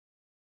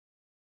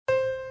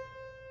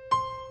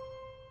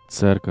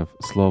Церковь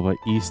Слова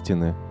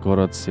Истины,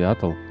 город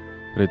Сиэтл,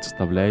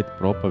 представляет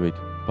проповедь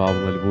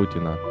Павла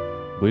Львутина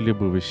 «Были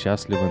бы вы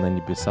счастливы на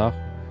небесах,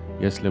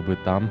 если бы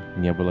там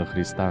не было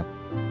Христа».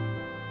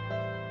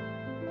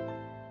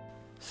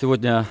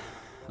 Сегодня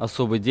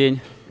особый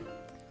день,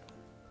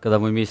 когда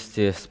мы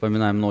вместе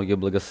вспоминаем многие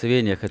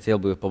благословения. Хотел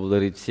бы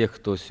поблагодарить всех,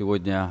 кто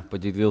сегодня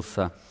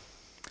поделился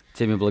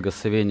теми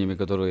благословениями,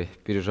 которые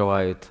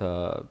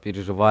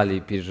переживали и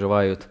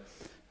переживают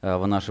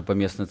в нашей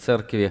поместной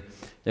церкви.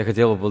 Я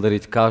хотел бы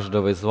поблагодарить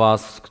каждого из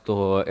вас,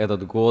 кто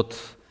этот год,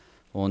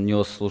 он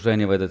нес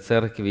служение в этой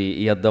церкви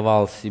и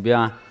отдавал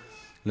себя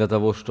для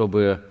того,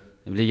 чтобы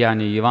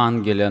влияние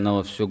Евангелия,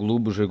 оно все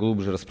глубже и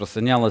глубже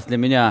распространялось. Для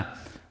меня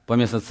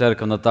поместная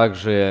церковь, она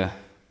также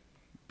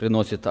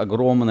приносит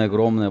огромное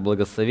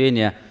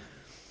благословение.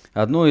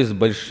 Одно из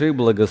больших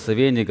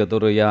благословений,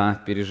 которое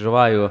я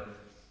переживаю,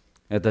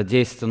 это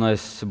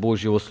действенность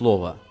Божьего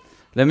Слова.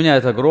 Для меня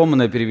это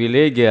огромная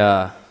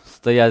привилегия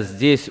стоять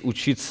здесь,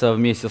 учиться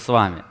вместе с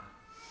вами.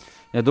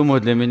 Я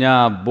думаю, для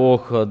меня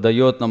Бог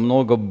дает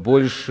намного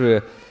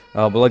больше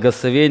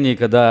благословений,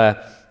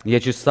 когда я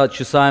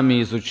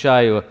часами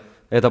изучаю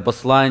это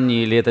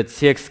послание или этот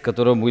текст,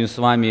 который мы будем с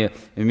вами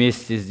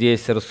вместе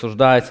здесь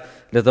рассуждать,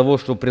 для того,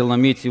 чтобы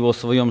преломить его в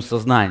своем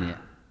сознании.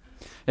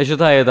 Я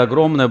считаю, это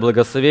огромное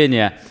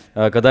благословение.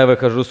 Когда я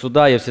выхожу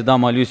сюда, я всегда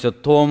молюсь о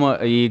том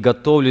и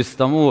готовлюсь к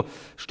тому,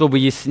 чтобы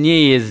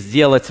яснее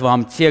сделать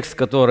вам текст,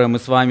 который мы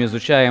с вами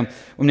изучаем.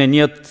 У меня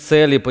нет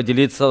цели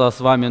поделиться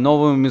с вами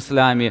новыми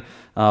мыслями,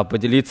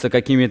 поделиться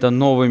какими-то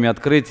новыми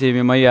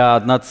открытиями. Моя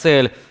одна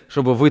цель,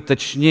 чтобы вы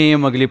точнее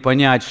могли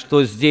понять,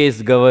 что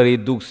здесь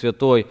говорит Дух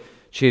Святой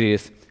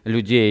через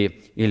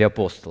людей или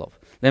апостолов.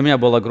 Для меня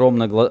было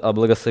огромное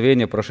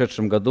благословение в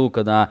прошедшем году,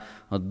 когда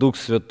Дух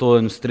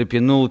Святой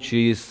встрепенул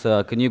через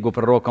книгу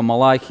пророка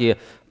Малахии,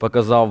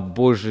 показав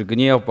Божий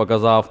гнев,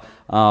 показав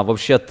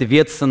вообще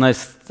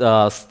ответственность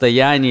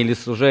стояния или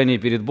служения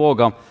перед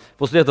Богом.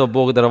 После этого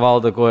Бог даровал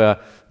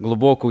такое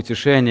глубокое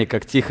утешение,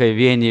 как тихое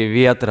веяние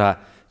ветра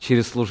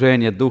через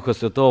служение Духа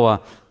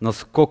Святого.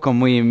 Насколько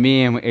мы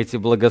имеем эти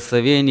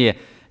благословения.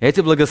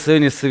 Эти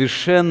благословения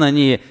совершенно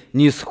не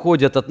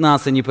исходят от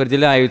нас и не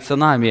определяются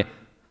нами.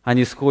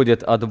 Они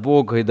исходят от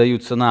Бога и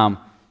даются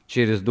нам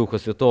через Духа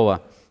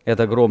Святого.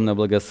 Это огромное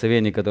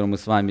благословение, которое мы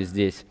с вами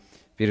здесь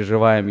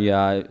переживаем.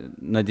 Я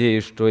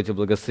надеюсь, что эти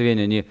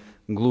благословения, они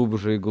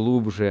глубже и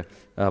глубже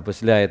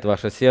поселяют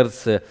ваше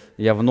сердце.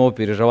 Я вновь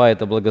переживаю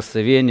это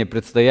благословение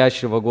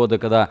предстоящего года,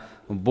 когда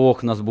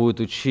Бог нас будет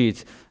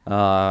учить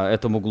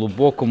этому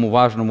глубокому,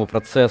 важному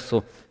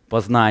процессу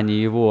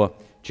познания Его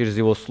через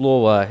Его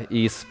Слово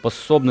и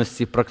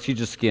способности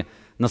практически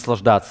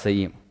наслаждаться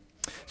им.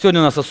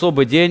 Сегодня у нас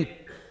особый день,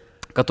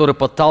 который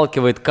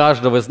подталкивает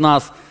каждого из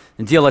нас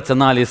делать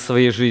анализ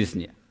своей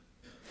жизни.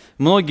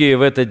 Многие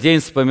в этот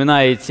день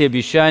вспоминают те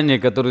обещания,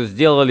 которые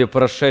сделали в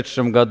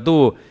прошедшем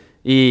году,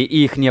 и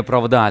их не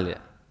оправдали.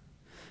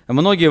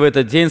 Многие в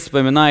этот день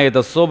вспоминают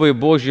особые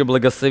Божьи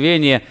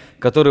благословения,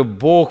 которые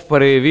Бог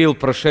проявил в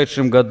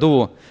прошедшем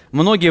году.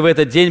 Многие в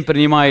этот день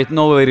принимают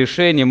новые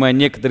решения. Мы о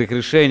некоторых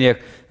решениях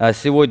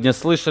сегодня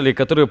слышали,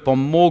 которые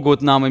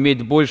помогут нам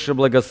иметь больше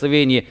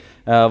благословений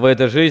в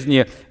этой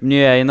жизни.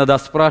 Мне иногда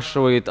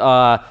спрашивают,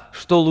 а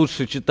что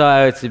лучше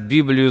читать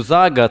Библию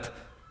за год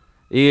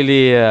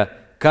или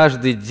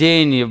каждый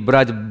день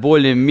брать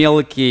более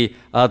мелкий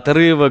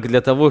отрывок для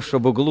того,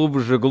 чтобы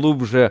глубже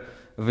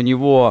в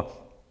него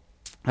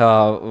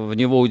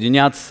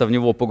уединяться, в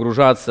него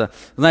погружаться.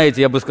 Знаете,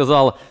 я бы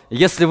сказал,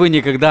 если вы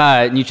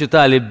никогда не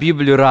читали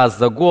Библию раз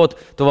за год,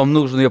 то вам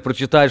нужно ее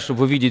прочитать,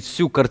 чтобы увидеть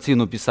всю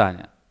картину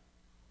Писания.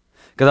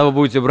 Когда вы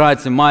будете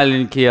брать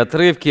маленькие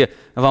отрывки,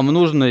 вам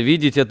нужно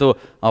видеть эту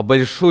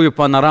большую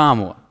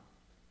панораму.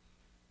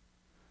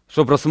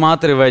 Чтобы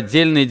рассматривая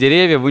отдельные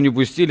деревья, вы не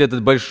упустили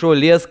этот большой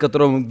лес,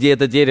 где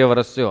это дерево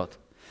растет.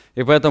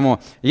 И поэтому,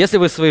 если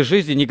вы в своей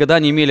жизни никогда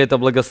не имели это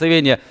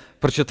благословение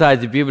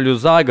прочитать Библию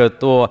за год,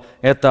 то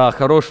это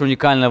хорошая,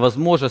 уникальная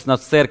возможность.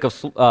 Нас Церковь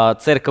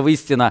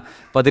Истина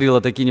подарила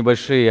такие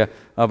небольшие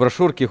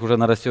брошюрки, их уже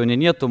на сегодня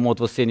нету, в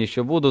воскресенье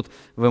еще будут.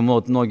 Вы,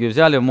 многие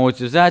взяли,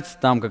 можете взять.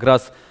 Там как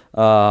раз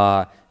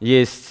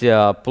есть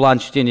план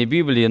чтения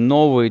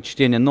Библии,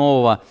 чтение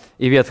Нового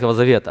и Ветхого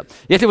Завета.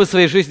 Если вы в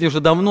своей жизни уже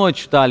давно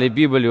читали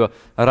Библию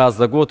раз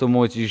за год, вы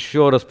можете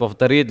еще раз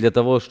повторить для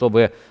того,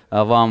 чтобы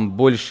вам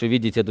больше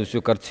видеть эту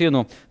всю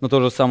картину. Но в то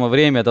же самое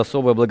время это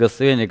особое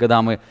благословение,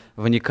 когда мы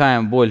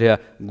вникаем в более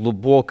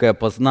глубокое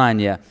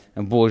познание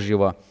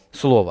Божьего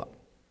Слова.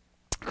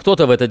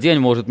 Кто-то в этот день,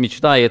 может,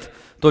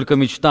 только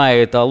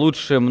мечтает о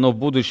лучшем, но в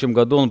будущем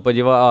году он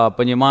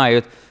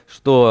понимает,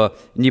 что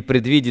не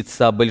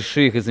предвидится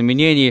больших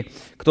изменений.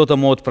 Кто-то,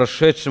 может, в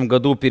прошедшем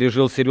году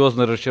пережил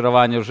серьезное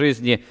разочарование в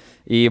жизни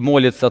и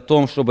молится о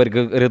том, чтобы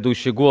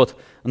грядущий год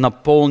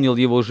наполнил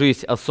его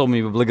жизнь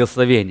особыми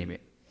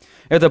благословениями.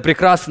 Это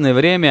прекрасное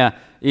время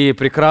и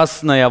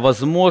прекрасная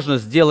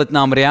возможность сделать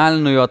нам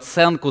реальную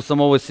оценку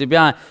самого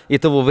себя и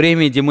того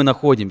времени, где мы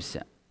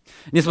находимся.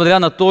 Несмотря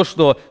на то,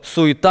 что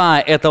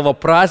суета этого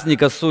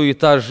праздника,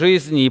 суета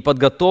жизни и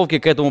подготовки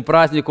к этому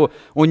празднику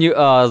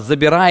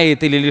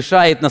забирает или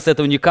лишает нас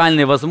этой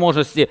уникальной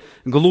возможности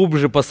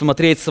глубже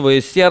посмотреть в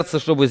свое сердце,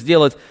 чтобы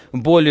сделать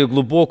более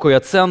глубокую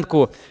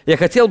оценку, я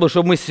хотел бы,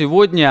 чтобы мы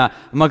сегодня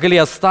могли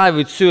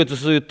оставить всю эту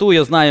суету.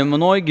 Я знаю,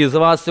 многие из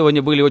вас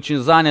сегодня были очень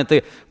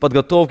заняты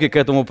подготовкой к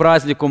этому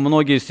празднику,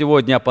 многие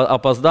сегодня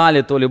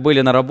опоздали, то ли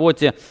были на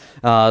работе,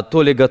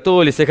 то ли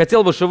готовились. Я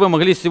хотел бы, чтобы вы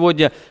могли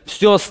сегодня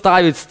все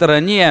оставить в стороне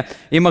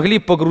и могли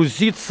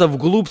погрузиться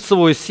вглубь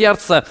своего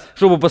сердца,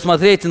 чтобы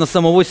посмотреть на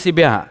самого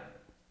себя.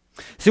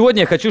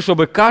 Сегодня я хочу,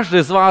 чтобы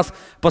каждый из вас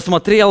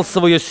посмотрел в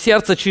свое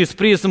сердце через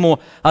призму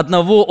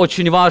одного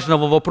очень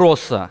важного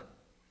вопроса.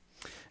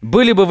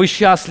 Были бы вы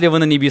счастливы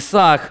на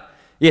небесах,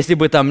 если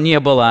бы там не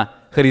было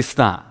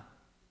Христа?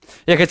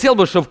 Я хотел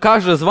бы, чтобы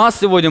каждый из вас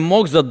сегодня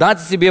мог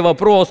задать себе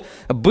вопрос: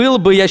 был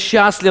бы я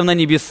счастлив на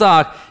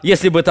небесах,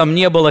 если бы там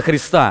не было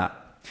Христа?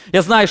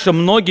 Я знаю, что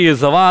многие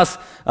из вас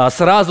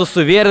сразу с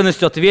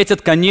уверенностью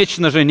ответят: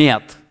 конечно же,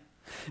 нет.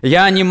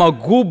 Я не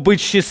могу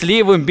быть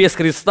счастливым без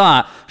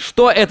Христа.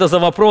 Что это за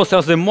вопрос?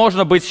 Разве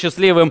можно быть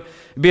счастливым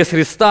без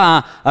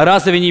Христа? А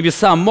разве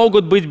небеса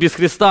могут быть без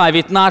Христа?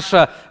 Ведь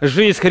наша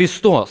жизнь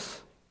Христос.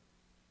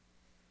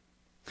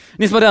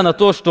 Несмотря на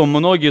то, что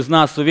многие из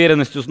нас с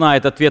уверенностью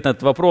знают ответ на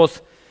этот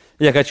вопрос,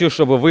 я хочу,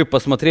 чтобы вы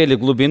посмотрели в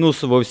глубину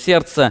своего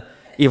сердца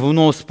и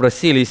вновь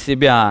спросили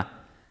себя: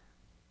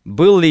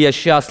 был ли я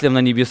счастлив на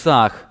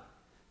небесах,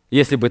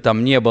 если бы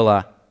там не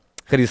было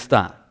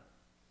Христа?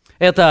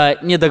 Это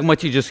не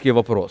догматический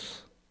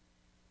вопрос.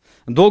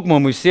 Догму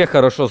мы все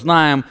хорошо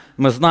знаем.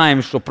 Мы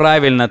знаем, что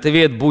правильный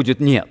ответ будет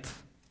 «нет».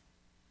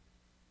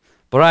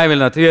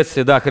 Правильный ответ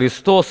всегда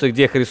Христос, и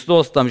где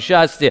Христос, там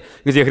счастье,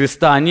 где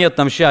Христа нет,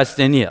 там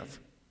счастья нет.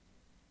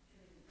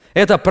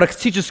 Это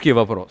практический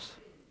вопрос.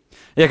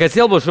 Я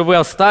хотел бы, чтобы вы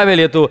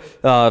оставили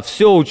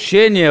все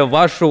учение,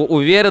 вашу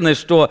уверенность,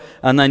 что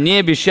на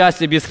небе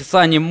счастье без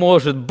Христа не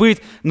может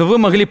быть, но вы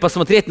могли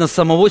посмотреть на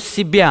самого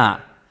себя.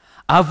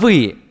 А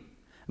вы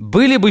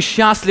были бы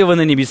счастливы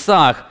на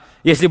небесах,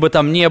 если бы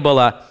там не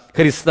было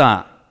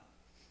Христа?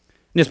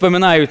 Мне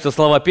вспоминаются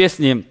слова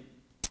песни,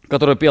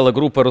 которую пела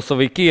группа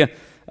 «Русовики»,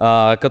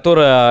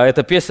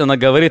 эта песня, она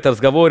говорит о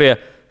разговоре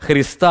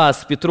Христа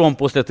с Петром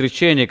после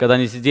отречения, когда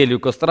они сидели у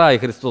костра, и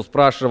Христос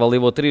спрашивал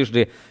его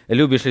трижды: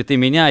 «Любишь ли ты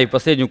меня?» И в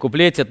последнем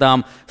куплете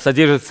там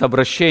содержится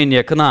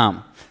обращение к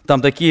нам.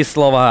 Там такие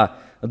слова: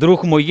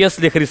 «Друг мой,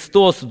 если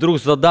Христос вдруг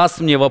задаст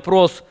мне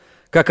вопрос,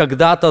 как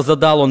когда-то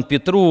задал он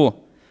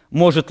Петру,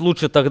 может,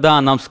 лучше тогда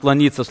нам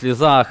склониться в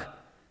слезах,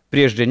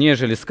 прежде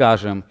нежели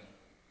скажем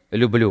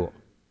 «люблю».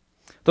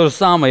 То же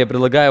самое я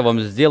предлагаю вам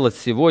сделать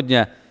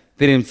сегодня,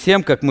 перед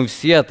тем, как мы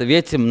все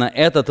ответим на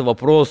этот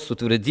вопрос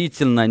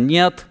утвердительно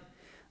 «нет».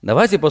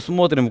 Давайте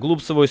посмотрим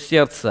вглубь своего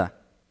сердца,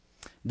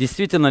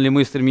 действительно ли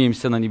мы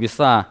стремимся на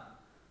небеса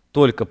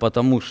только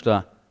потому,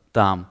 что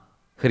там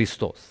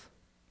Христос.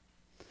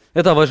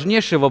 Это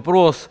важнейший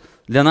вопрос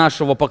для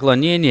нашего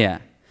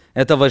поклонения.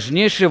 Это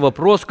важнейший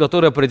вопрос,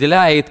 который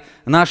определяет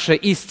наше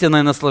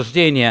истинное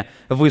наслаждение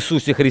в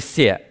Иисусе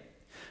Христе.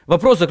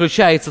 Вопрос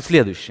заключается в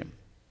следующем.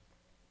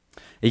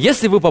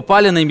 Если вы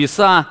попали на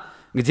небеса,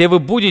 где вы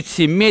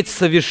будете иметь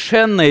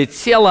совершенное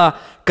тело,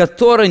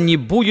 которое не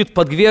будет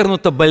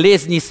подвергнуто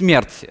болезни и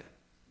смерти,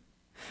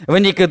 вы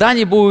никогда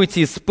не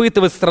будете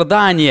испытывать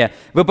страдания,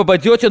 вы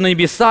попадете на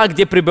небеса,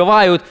 где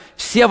пребывают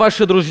все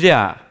ваши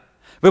друзья.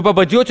 Вы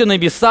попадете на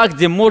небеса,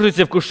 где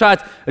можете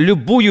вкушать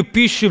любую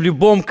пищу в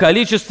любом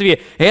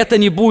количестве, и это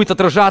не будет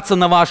отражаться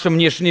на вашем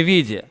внешнем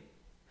виде.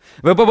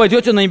 Вы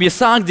попадете на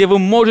небеса, где вы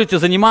можете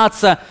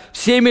заниматься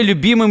всеми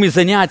любимыми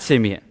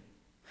занятиями.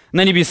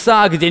 На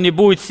небеса, где не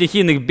будет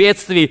стихийных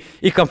бедствий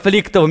и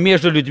конфликтов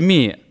между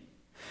людьми.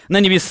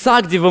 На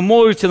небеса, где вы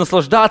можете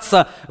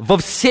наслаждаться во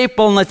всей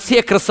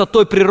полноте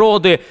красотой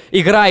природы,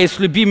 играя с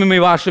любимыми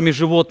вашими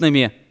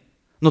животными.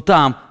 Но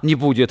там не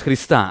будет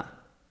Христа.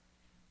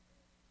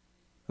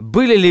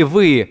 Были ли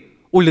вы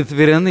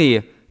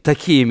удовлетворены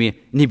такими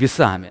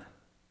небесами?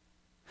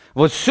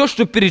 Вот все,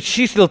 что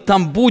перечислил,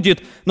 там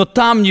будет, но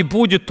там не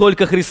будет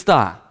только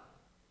Христа.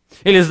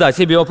 Или задать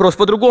себе вопрос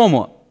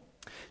по-другому.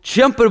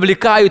 Чем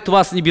привлекают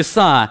вас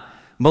небеса?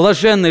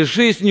 Блаженной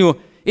жизнью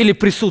или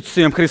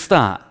присутствием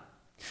Христа?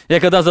 Я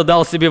когда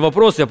задал себе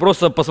вопрос, я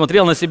просто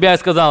посмотрел на себя и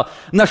сказал: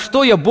 на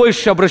что я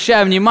больше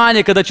обращаю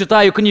внимание, когда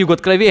читаю книгу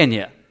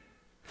Откровения?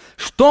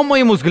 Что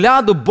моему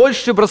взгляду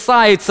больше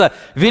бросается?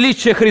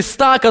 Величие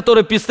Христа,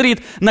 который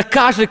пестрит на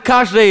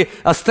каждой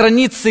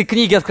странице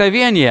книги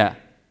Откровения?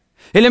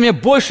 Или меня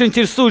больше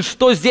интересует,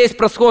 что здесь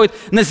происходит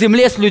на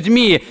земле с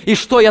людьми и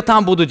что я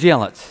там буду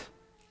делать?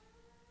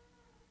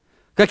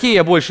 Какие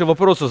я больше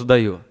вопросы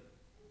задаю?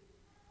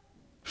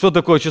 Что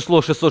такое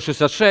число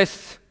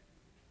 666?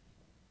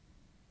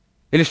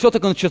 Или что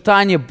такое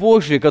начертание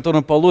Божие, которое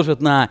Он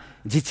положит на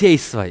детей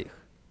своих?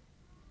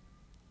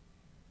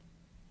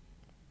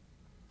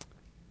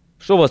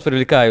 Что вас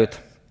привлекают?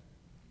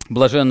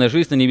 Блаженная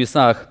жизнь на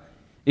небесах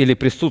или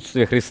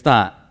присутствие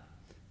Христа?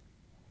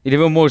 Или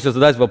вы можете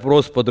задать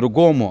вопрос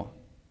по-другому.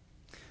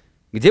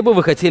 Где бы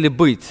вы хотели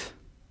быть?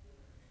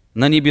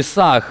 На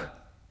небесах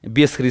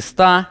без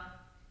Христа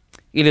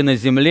или на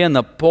земле,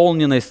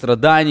 наполненной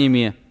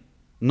страданиями,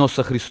 но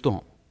со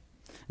Христом?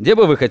 Где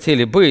бы вы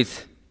хотели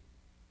быть?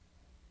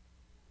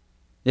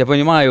 Я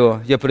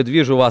понимаю, я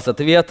предвижу вас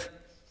ответ.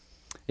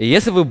 И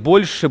если вы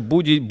больше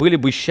были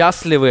бы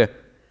счастливы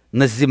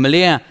на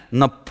земле,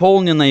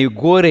 наполненной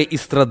горем и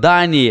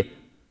страданиями,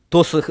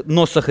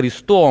 но со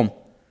Христом,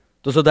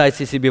 то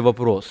задайте себе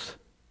вопрос: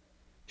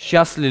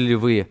 счастливы ли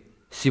вы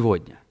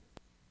сегодня?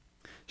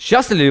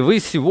 Счастливы ли вы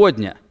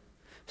сегодня?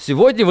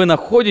 Сегодня вы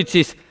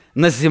находитесь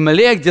на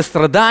земле, где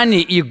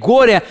страдания и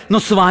горе, но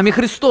с вами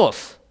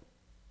Христос.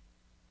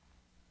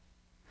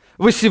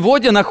 Вы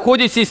сегодня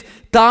находитесь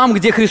там,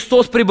 где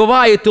Христос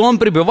пребывает, и Он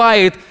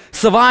пребывает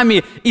с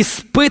вами.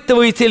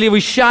 Испытываете ли вы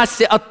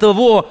счастье от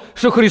того,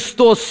 что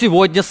Христос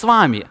сегодня с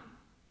вами?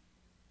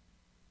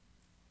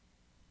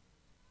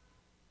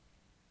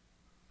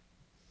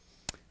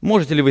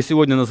 Можете ли вы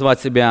сегодня назвать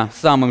себя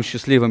самым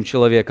счастливым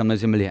человеком на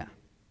земле?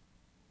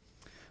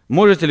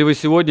 Можете ли вы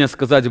сегодня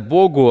сказать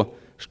Богу,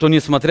 что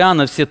несмотря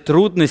на все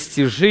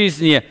трудности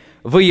жизни,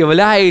 вы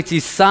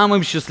являетесь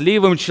самым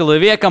счастливым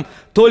человеком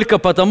только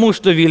потому,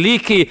 что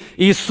великий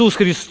Иисус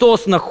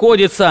Христос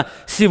находится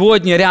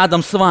сегодня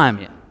рядом с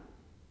вами?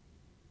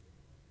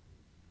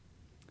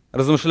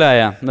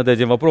 Размышляя над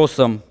этим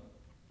вопросом,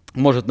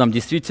 может, нам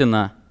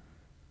действительно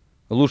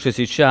лучше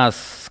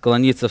сейчас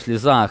склониться в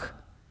слезах,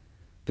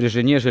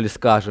 прежде нежели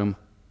скажем,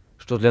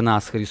 что для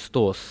нас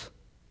Христос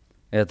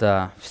 –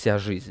 это вся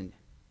жизнь.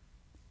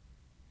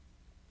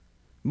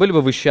 Были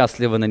бы вы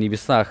счастливы на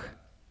небесах,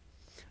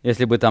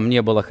 если бы там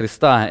не было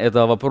Христа?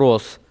 Это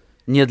вопрос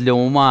не для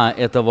ума,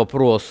 это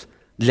вопрос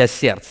для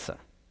сердца.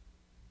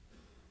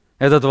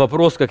 Этот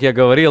вопрос, как я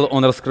говорил,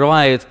 он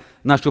раскрывает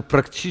нашу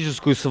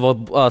практическую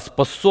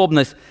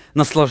способность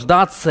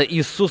наслаждаться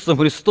Иисусом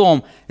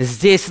Христом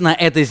здесь, на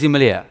этой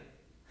земле.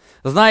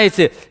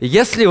 Знаете,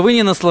 если вы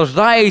не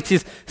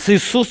наслаждаетесь с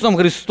Иисусом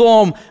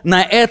Христом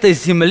на этой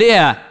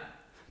земле,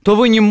 то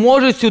вы не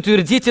можете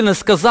утвердительно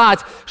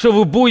сказать, что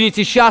вы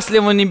будете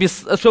счастливы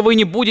что вы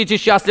не будете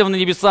счастливы на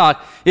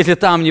небесах, если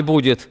там не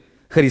будет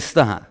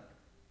Христа.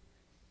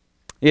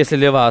 Если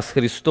для вас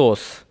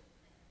Христос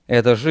 –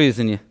 это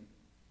жизнь,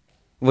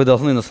 вы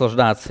должны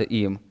наслаждаться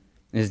им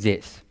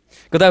здесь.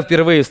 Когда я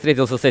впервые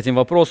встретился с этим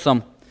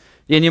вопросом,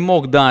 я не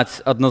мог дать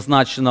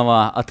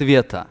однозначного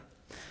ответа.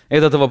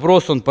 Этот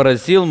вопрос, он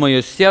поразил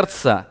мое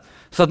сердце.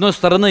 С одной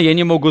стороны, я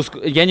не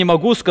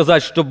могу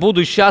сказать, что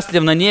буду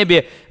счастлив на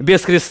небе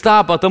без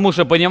Христа, потому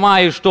что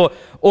понимаю, что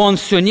Он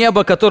все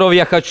небо, которого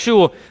я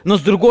хочу. Но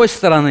с другой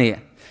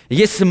стороны,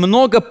 есть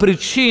много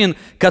причин,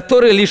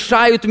 которые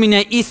лишают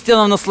меня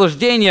истинного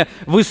наслаждения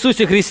в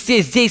Иисусе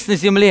Христе здесь, на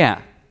земле.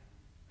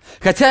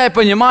 Хотя я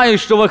понимаю,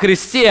 что во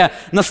Христе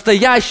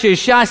настоящее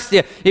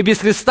счастье, и без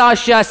Христа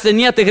счастья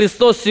нет, и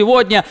Христос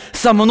сегодня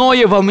со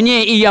мной, во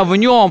мне, и я в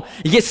Нем.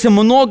 Есть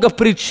много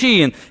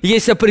причин,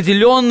 есть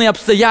определенные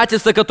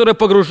обстоятельства, которые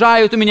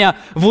погружают меня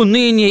в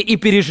уныние и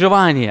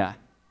переживания.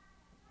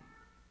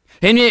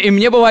 И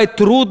мне бывает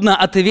трудно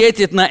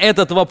ответить на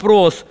этот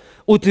вопрос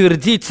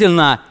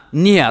утвердительно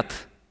 «нет»,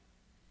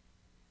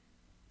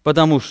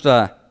 потому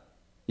что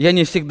я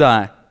не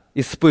всегда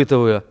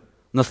испытываю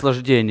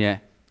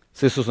наслаждение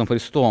с Иисусом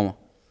Христом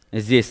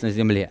здесь, на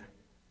земле.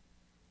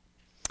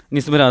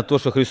 Несмотря на то,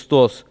 что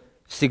Христос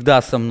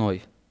всегда со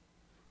мной,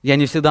 я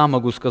не всегда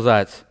могу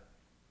сказать,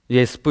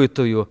 я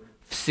испытываю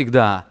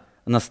всегда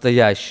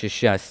настоящее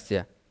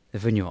счастье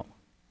в Нем.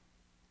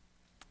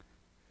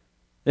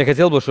 Я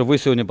хотел бы, чтобы вы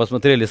сегодня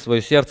посмотрели в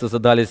свое сердце,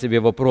 задали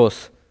себе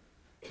вопрос: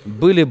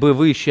 были бы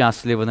вы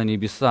счастливы на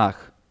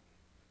небесах,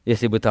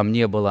 если бы там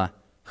не было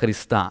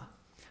Христа?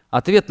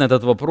 Ответ на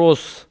этот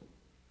вопрос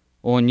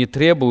он не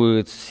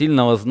требует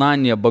сильного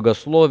знания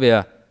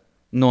богословия,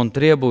 но он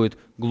требует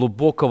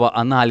глубокого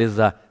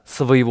анализа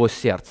своего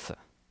сердца.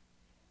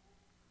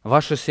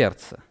 Ваше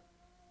сердце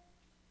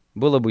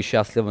было бы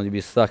счастливо на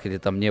небесах, если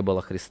там не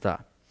было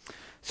Христа.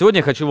 Сегодня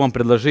я хочу вам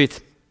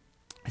предложить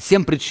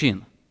 7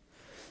 причин.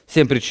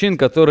 7 причин,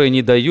 которые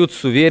не дают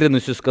с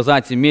уверенностью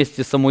сказать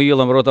вместе с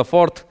Самуилом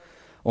Ротафорд: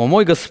 «О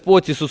мой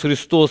Господь Иисус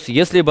Христос,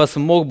 если бы я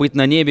смог быть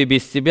на небе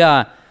без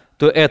Тебя,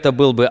 то это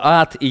был бы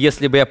ад, и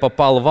если бы я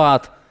попал в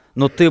ад,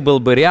 но Ты был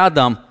бы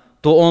рядом,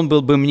 то Он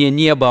был бы мне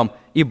небом,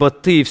 ибо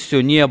Ты все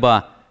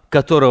небо,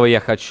 которого я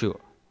хочу».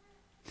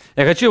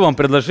 Я хочу вам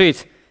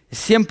предложить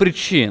 7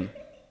 причин,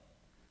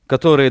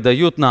 которые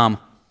дают нам,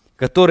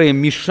 которые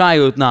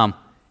мешают нам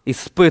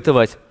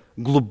испытывать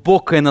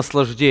глубокое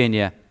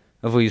наслаждение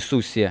в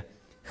Иисусе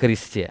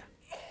Христе.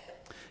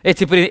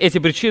 Эти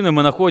причины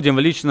мы находим в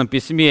личном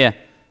письме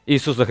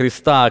Иисуса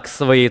Христа к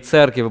Своей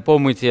церкви. Вы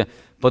помните,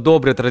 по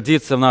доброй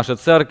традиции в нашей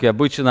церкви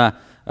обычно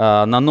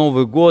на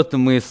Новый год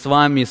мы с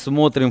вами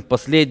смотрим в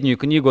последнюю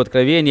книгу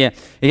Откровения.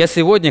 И я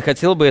сегодня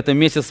хотел бы это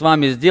вместе с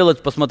вами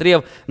сделать,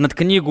 посмотрев на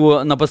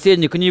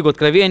последнюю книгу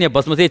Откровения,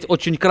 посмотреть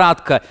очень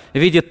кратко в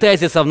виде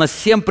тезисов на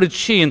 7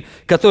 причин,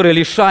 которые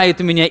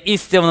лишают меня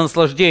истинного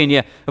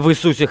наслаждения в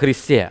Иисусе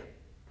Христе.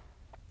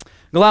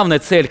 Главная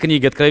цель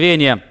книги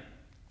Откровения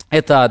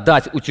это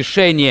дать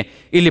утешение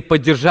или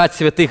поддержать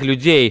святых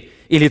людей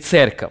или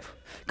церковь.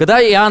 Когда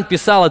Иоанн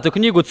писал эту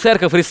книгу,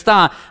 церковь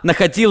Христа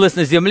находилась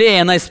на земле, и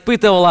она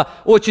испытывала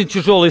очень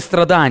тяжелые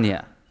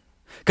страдания.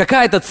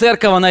 Какая-то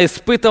церковь, она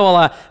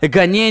испытывала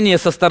гонения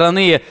со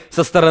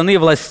стороны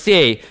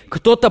властей.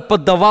 Кто-то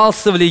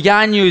поддавался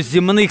влиянию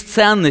земных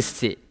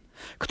ценностей.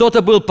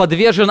 Кто-то был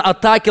подвержен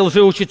атаке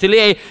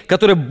лжеучителей,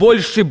 которые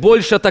больше и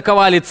больше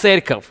атаковали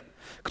церковь.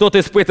 Кто-то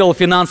испытывал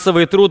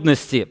финансовые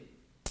трудности,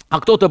 а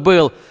кто-то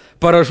был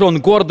поражен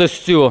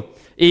гордостью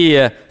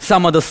и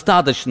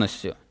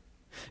самодостаточностью.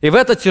 И в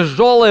это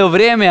тяжелое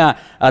время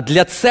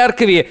для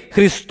церкви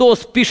Христос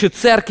пишет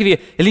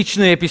церкви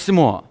личное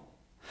письмо.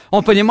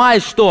 Он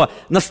понимает, что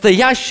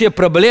настоящая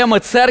проблема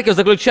церкви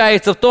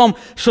заключается в том,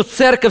 что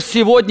церковь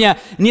сегодня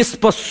не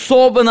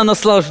способна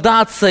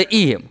наслаждаться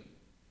им.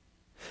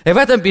 И в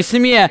этом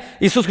письме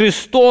Иисус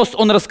Христос,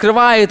 Он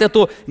раскрывает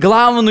эту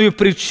главную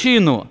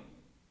причину.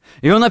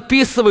 И Он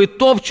описывает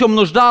то, в чем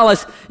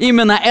нуждалась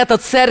именно эта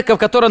церковь,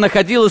 которая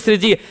находилась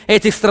среди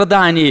этих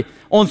страданий.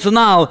 Он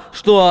знал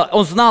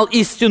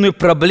истинную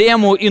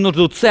проблему и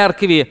нужду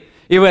церкви,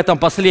 и в этом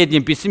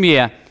последнем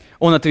письме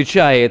Он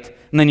отвечает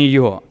на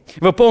нее.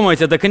 Вы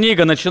помните, эта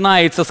книга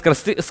начинается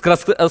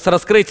с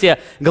раскрытия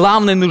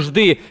главной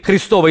нужды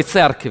Христовой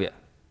церкви.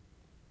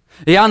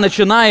 Иоанн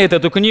начинает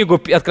эту книгу,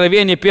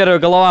 Откровение 1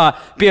 глава,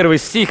 1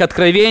 стих,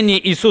 откровение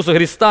Иисуса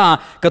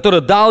Христа,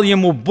 который дал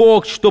ему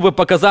Бог, чтобы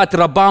показать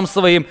рабам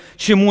своим,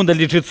 чему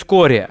надлежит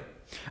вскоре.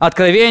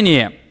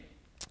 Откровение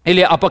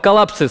или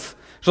апокалипсис,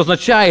 что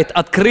означает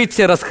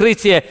открытие,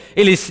 раскрытие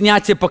или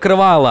снятие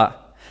покрывала.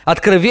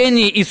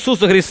 Откровение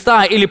Иисуса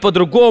Христа или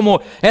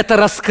по-другому это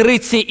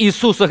раскрытие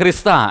Иисуса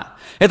Христа.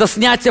 Это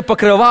снятие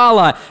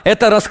покрывала,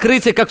 это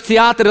раскрытие, как в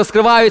театре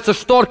раскрываются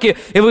шторки,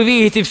 и вы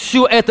видите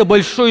всю эту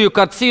большую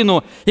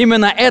картину.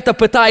 Именно это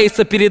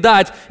пытается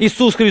передать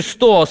Иисус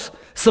Христос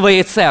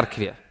своей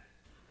церкви.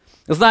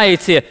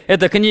 Знаете,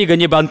 эта книга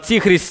не об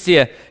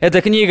Антихристе, эта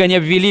книга не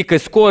об великой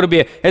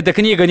скорби, эта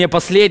книга не о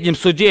последнем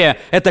суде,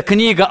 это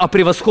книга о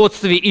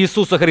превосходстве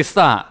Иисуса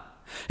Христа.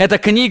 Эта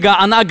книга,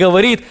 она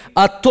говорит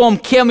о том,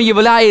 кем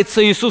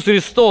является Иисус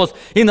Христос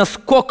и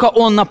насколько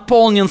Он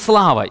наполнен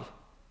славой.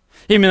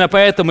 Именно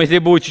поэтому, если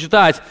будете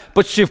читать,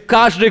 почти в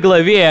каждой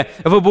главе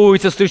вы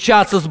будете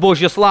встречаться с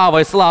Божьей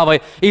славой,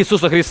 славой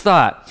Иисуса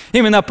Христа.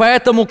 Именно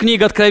поэтому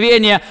книга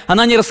Откровения,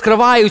 она не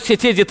раскрывает все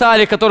те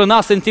детали, которые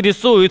нас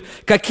интересуют,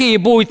 какие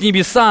будут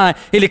небеса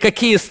или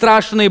каким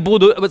страшным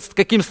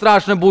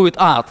будет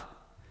ад.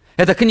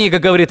 Эта книга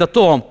говорит о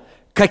том,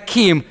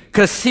 каким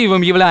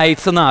красивым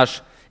является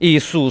наш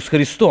Иисус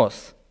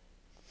Христос.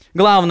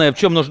 Главное, в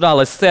чем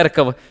нуждалась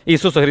церковь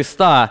Иисуса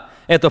Христа,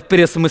 это в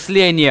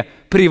переосмыслении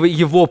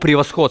Его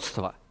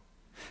превосходства.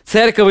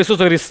 Церковь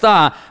Иисуса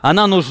Христа,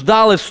 она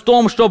нуждалась в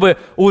том, чтобы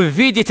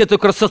увидеть эту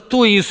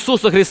красоту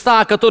Иисуса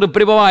Христа, который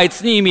пребывает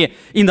с ними,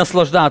 и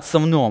наслаждаться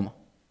в Нем.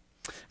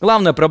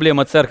 Главная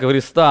проблема Церкви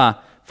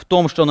Христа в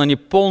том, что она не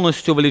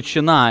полностью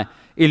увлечена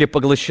или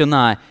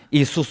поглощена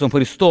Иисусом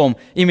Христом.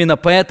 Именно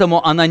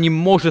поэтому она не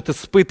может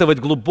испытывать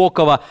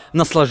глубокого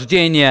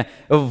наслаждения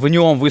в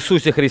Нем, в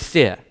Иисусе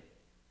Христе.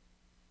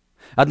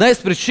 Одна из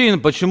причин,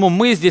 почему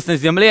мы здесь на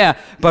земле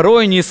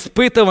порой не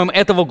испытываем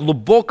этого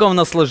глубокого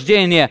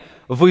наслаждения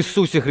в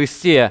Иисусе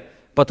Христе,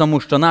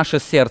 потому что наше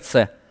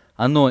сердце,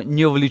 оно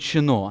не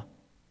увлечено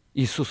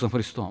Иисусом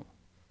Христом.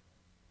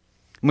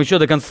 Мы еще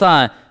до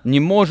конца не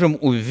можем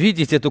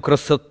увидеть эту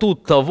красоту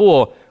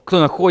того,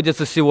 кто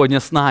находится сегодня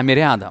с нами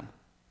рядом.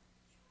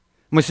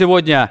 Мы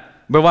сегодня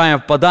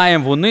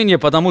впадаем в уныние,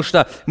 потому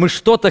что мы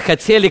что-то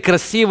хотели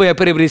красивое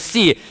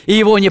приобрести, и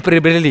его не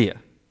приобрели.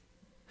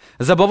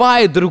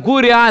 Забывая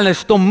другую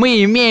реальность, что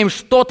мы имеем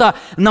что-то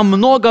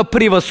намного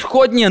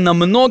превосходнее,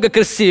 намного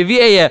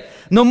красивее,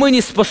 но мы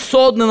не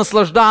способны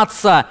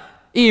наслаждаться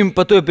им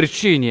по той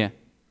причине.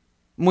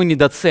 Мы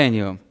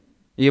недооцениваем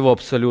его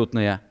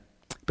абсолютное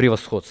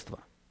превосходство.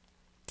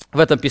 В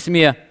этом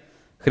письме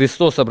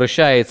Христос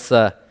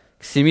обращается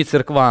к 7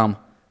 церквам,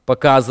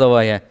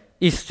 показывая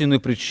истинную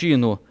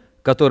причину,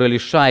 которая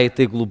лишает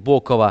их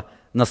глубокого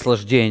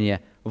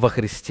наслаждения во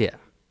Христе.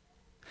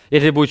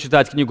 Если будете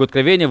читать книгу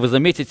Откровения, вы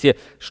заметите,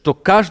 что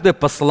каждое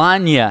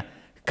послание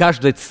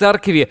каждой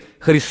церкви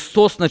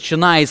Христос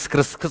начинает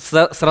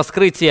с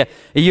раскрытия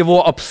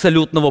Его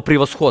абсолютного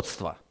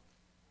превосходства.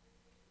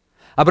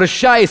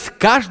 Обращаясь к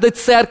каждой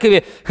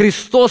церкви,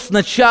 Христос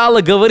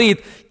сначала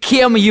говорит,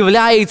 кем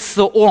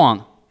является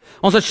Он.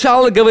 Он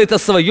сначала говорит о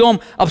своем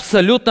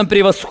абсолютном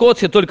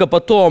превосходстве, только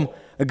потом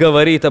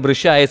говорит,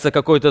 обращается к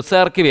какой-то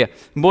церкви.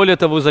 Более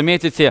того, вы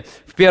заметите,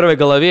 в 1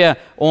 главе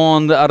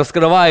он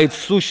раскрывает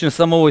сущность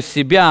самого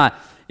себя.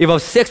 И во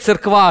всех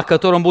церквах,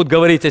 которые он будет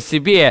говорить о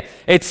себе,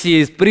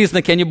 эти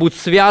признаки, они будут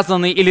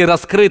связаны или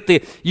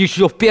раскрыты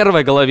еще в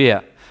 1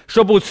 главе.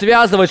 Что будет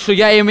связывать, что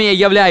я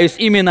являюсь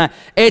именно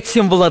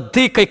этим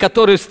владыкой,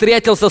 который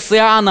встретился с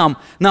Иоанном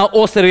на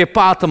острове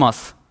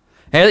Патмос.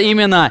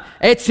 Именно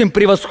этим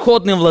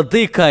превосходным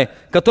владыкой,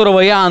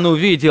 которого Иоанн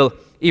увидел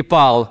и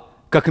пал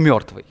как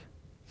мертвый.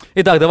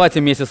 Итак, давайте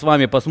вместе с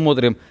вами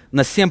посмотрим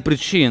на 7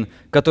 причин,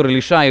 которые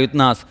лишают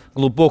нас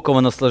глубокого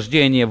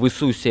наслаждения в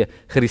Иисусе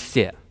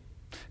Христе.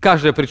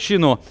 Каждую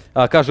причину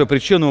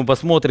мы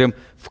посмотрим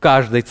в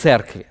каждой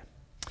церкви.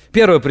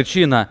 Первая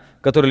причина,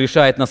 которая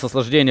лишает нас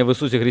наслаждения в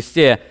Иисусе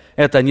Христе,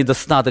 это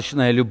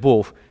недостаточная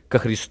любовь ко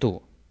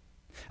Христу.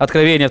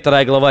 Откровение,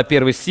 2 глава,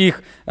 1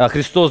 стих,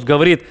 Христос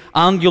говорит: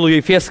 «Ангелу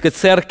Ефесской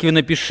церкви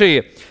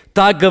напиши,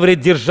 так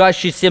говорит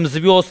держащий 7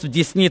 звезд в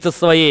деснице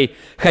своей,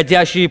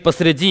 ходящий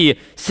посреди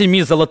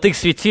 7 золотых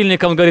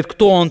светильников». Он говорит: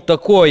 кто он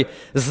такой?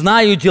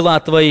 «Знаю дела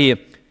твои,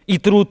 и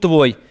труд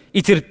твой,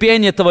 и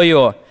терпение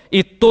твое,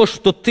 и то,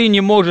 что ты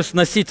не можешь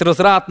сносить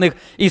развратных,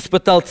 и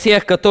испытал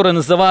тех, которые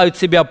называют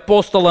себя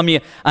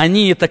апостолами,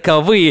 они и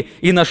таковы,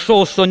 и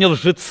нашел, что они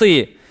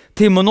лжецы.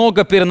 Ты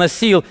много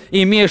переносил,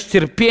 имеешь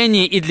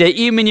терпение, и для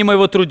имени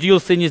моего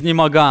трудился и не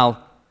изнемогал».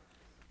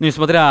 Но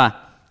несмотря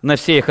на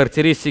все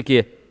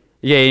характеристики,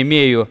 я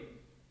имею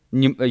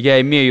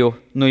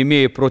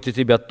против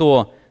тебя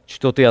то,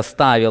 что ты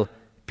оставил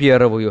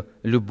первую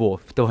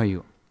любовь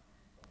твою.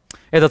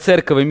 Эта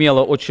церковь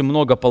имела очень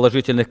много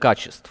положительных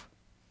качеств.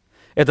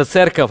 Эта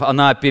церковь,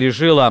 она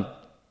пережила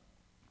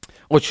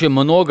очень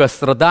много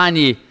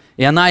страданий,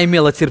 и она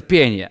имела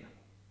терпение.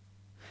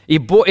 И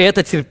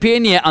это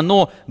терпение,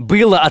 оно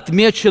было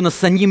отмечено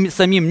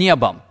самим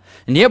небом.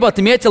 Небо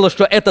отметило,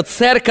 что эта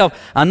церковь,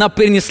 она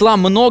перенесла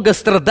много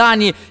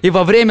страданий, и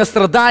во время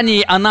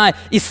страданий она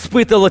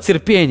испытывала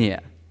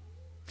терпение.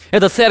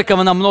 Эта церковь,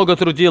 она много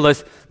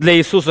трудилась для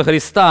Иисуса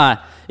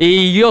Христа, и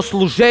ее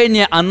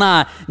служение,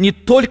 она не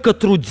только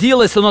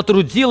трудилась, она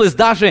трудилась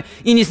даже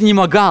и не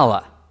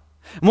изнемогала.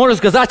 Можно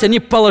сказать, они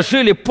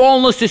положили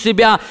полностью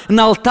себя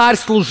на алтарь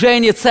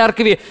служения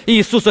церкви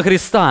Иисуса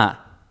Христа.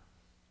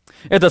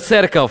 Эта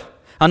церковь,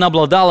 она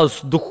обладала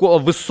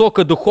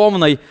высокой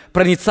духовной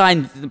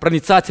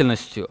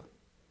проницательностью.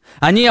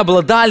 Они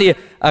обладали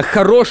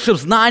хорошим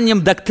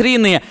знанием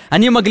доктрины.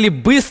 Они могли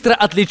быстро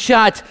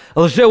отличать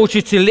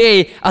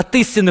лжеучителей от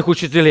истинных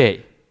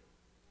учителей.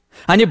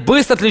 Они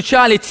быстро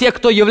отличали тех,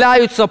 кто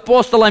являются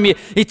апостолами,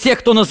 и тех,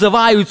 кто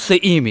называются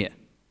ими.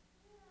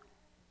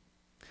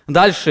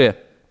 Дальше,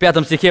 в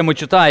 5 стихе мы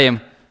читаем,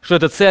 что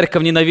эта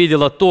церковь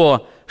ненавидела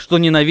то, что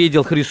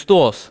ненавидел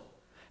Христос.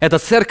 Эта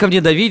церковь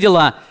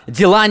ненавидела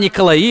дела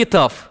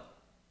николаитов,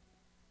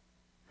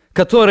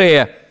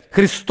 которые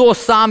Христос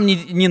сам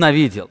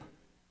ненавидел.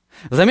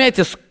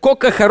 Заметьте,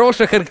 сколько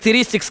хороших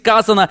характеристик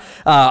сказано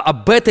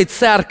об этой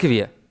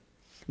церкви.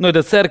 Но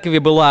этой церкви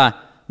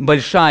была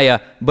большая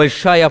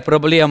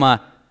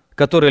проблема,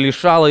 которая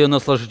лишала ее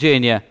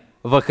наслаждения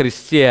во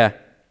Христе.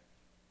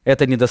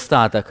 Это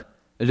недостаток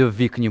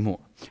любви к Нему.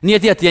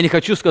 Нет, я не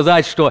хочу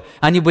сказать, что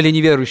они были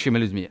неверующими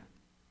людьми.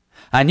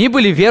 Они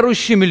были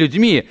верующими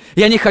людьми.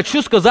 Я не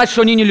хочу сказать,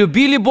 что они не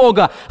любили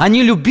Бога.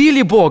 Они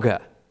любили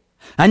Бога.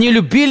 Они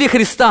любили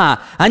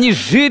Христа. Они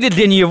жили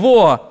для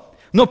Него.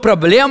 Но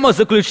проблема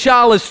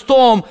заключалась в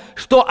том,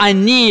 что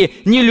они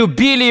не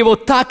любили Его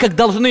так, как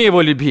должны Его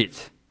любить.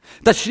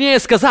 Точнее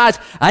сказать,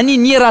 они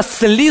не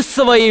росли в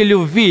своей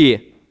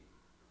любви,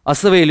 а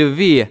своей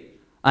любви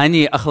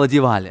они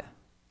охладевали.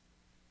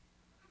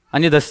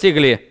 Они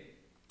достигли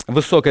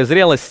высокой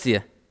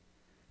зрелости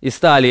и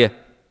стали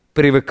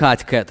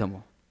привыкать к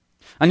этому.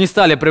 Они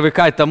стали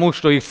привыкать к тому,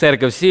 что их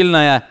церковь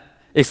сильная,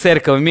 их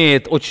церковь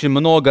имеет очень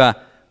много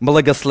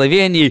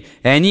благословений,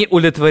 и они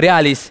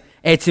удовлетворялись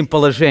этим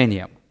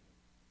положением.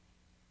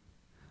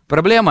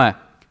 Проблема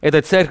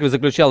этой церкви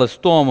заключалась в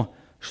том,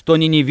 что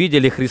они не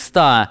видели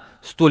Христа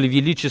столь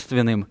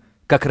величественным,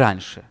 как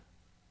раньше.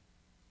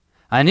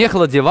 Они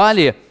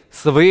охладевали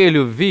своей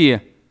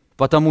любви,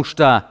 потому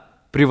что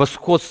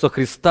превосходство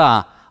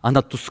Христа,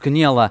 оно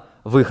тускнело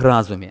в их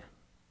разуме.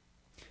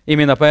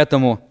 Именно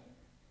поэтому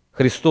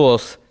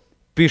Христос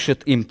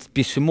пишет им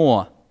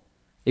письмо,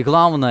 и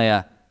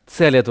главная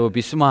цель этого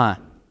письма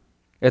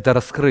 – это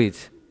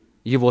раскрыть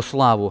Его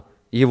славу,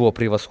 Его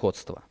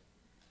превосходство.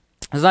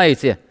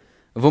 Знаете,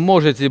 вы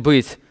можете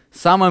быть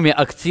самыми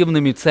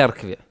активными в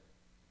церкви,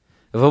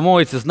 вы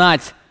можете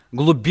знать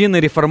глубины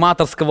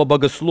реформаторского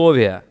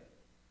богословия,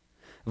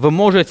 вы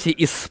можете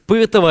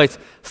испытывать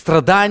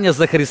страдания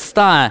за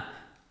Христа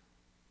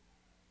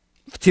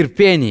в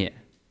терпении,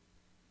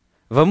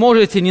 вы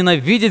можете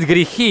ненавидеть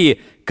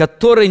грехи,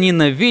 которые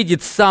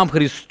ненавидит сам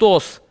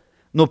Христос,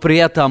 но при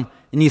этом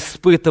не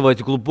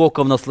испытывать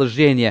глубокого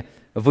наслаждения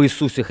в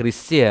Иисусе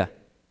Христе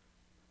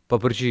по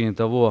причине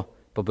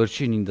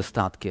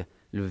недостатка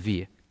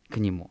любви к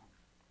Нему.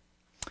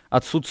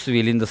 Отсутствие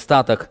или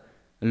недостаток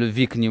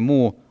любви к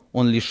Нему,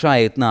 он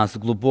лишает нас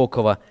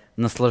глубокого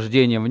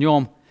наслаждения в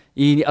Нем,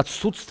 и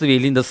отсутствие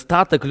или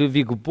недостаток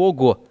любви к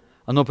Богу,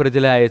 оно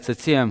определяется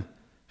тем,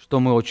 что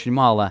мы очень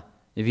мало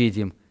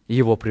видим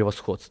Его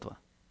превосходства.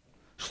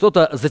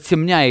 Что-то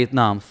затемняет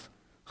нам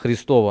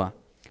Христово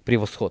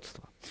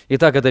превосходство.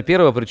 Итак, это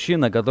первая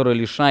причина, которая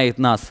лишает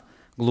нас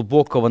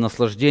глубокого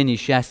наслаждения и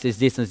счастья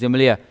здесь на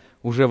земле,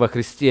 уже во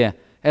Христе.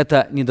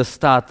 Это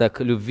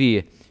недостаток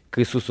любви к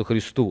Иисусу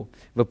Христу.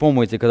 Вы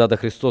помните, когда-то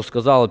Христос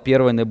сказал,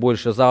 первая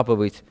наибольшая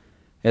заповедь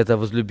 – это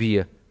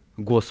возлюби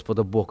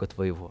Господа Бога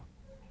твоего.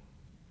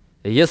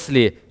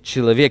 Если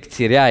человек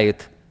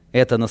теряет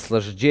это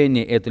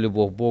наслаждение, эту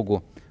любовь к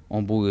Богу,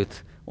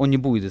 он не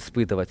будет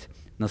испытывать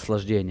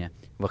наслаждение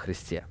во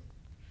Христе.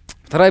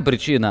 Вторая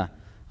причина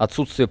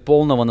отсутствия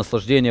полного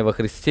наслаждения во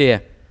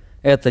Христе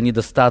 – это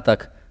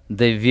недостаток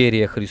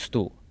доверия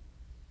Христу.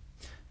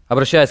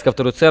 Обращаясь ко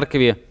второй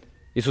церкви,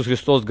 Иисус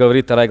Христос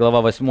говорит, 2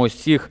 глава, 8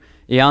 стих,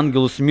 «И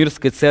ангелу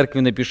Смирской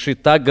церкви напиши,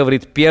 так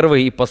говорит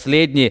первый и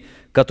последний,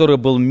 который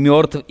был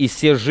мертв, и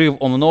се жив,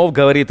 он вновь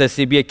говорит о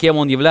себе, кем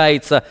он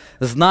является,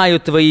 знаю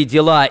твои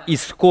дела, и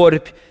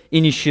скорбь, и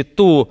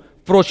нищету,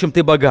 впрочем,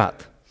 ты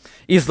богат.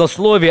 И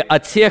злословие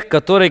от тех,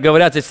 которые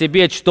говорят о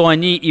себе, что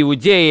они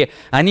иудеи,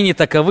 они не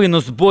таковы, но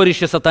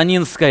сборище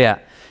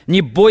сатанинское.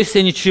 Не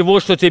бойся ничего,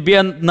 что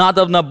тебе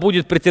надобно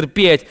будет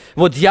претерпеть.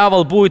 Вот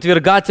дьявол будет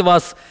вергать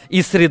вас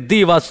из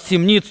среды вас в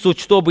темницу,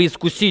 чтобы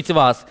искусить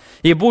вас.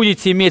 И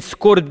будете иметь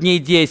скорбь дней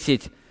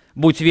 10.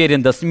 Будь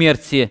верен до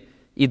смерти,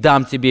 и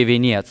дам тебе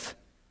венец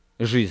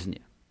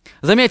жизни».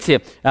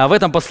 Заметьте, в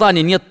этом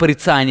послании нет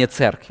порицания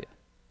церкви.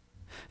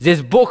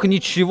 Здесь Бог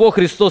ничего,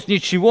 Христос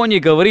ничего не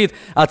говорит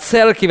о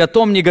церкви, о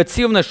том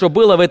негативном, что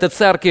было в этой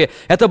церкви.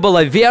 Это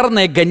была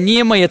верная,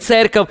 гонимая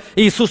церковь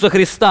Иисуса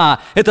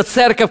Христа. Это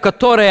церковь,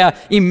 которая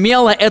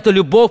имела эту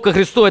любовь ко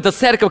Христу. Это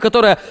церковь,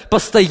 которая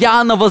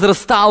постоянно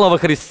возрастала во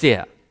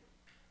Христе.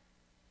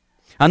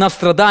 Она в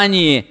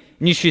страдании,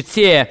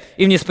 нищете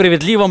и в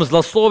несправедливом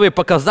злословии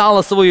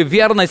показала свою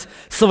верность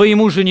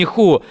своему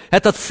жениху.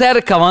 Эта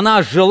церковь,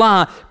 она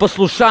жила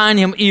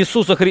послушанием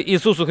Иисусу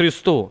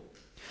Христу.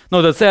 Но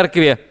в этой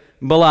церкви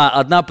была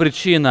одна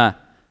причина,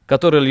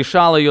 которая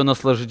лишала ее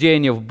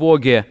наслаждения в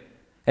Боге.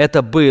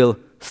 Это был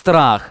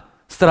страх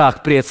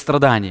пред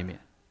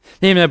страданиями.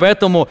 Именно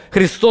поэтому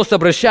Христос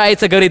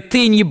обращается и говорит: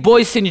 ты не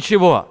бойся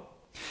ничего.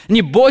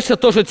 Не бойся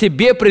то, что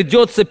тебе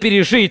придется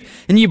пережить.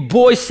 Не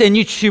бойся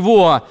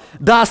ничего.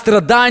 Да,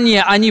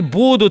 страдания, они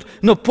будут,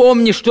 но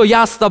помни, что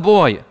я с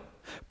тобой.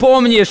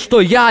 Помни,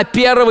 что я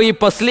первый и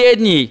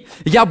последний.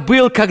 Я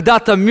был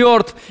когда-то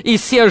мертв и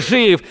се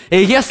жив. И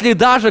если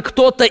даже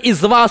кто-то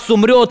из вас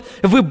умрет,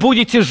 вы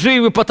будете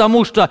живы,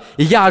 потому что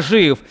я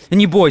жив.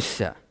 Не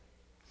бойся.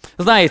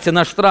 Знаете,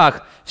 наш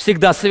страх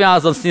всегда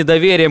связан с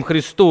недоверием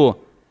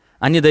Христу,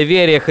 а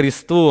недоверие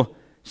Христу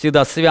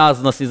всегда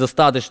связано с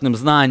недостаточным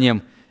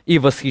знанием и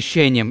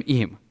восхищением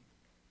им.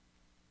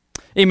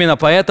 Именно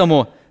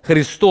поэтому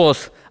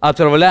Христос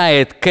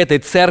отправляет к этой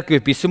церкви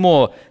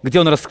письмо,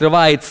 где Он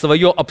раскрывает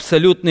свое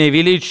абсолютное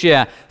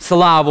величие,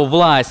 славу,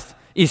 власть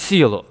и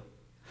силу.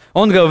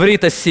 Он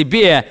говорит о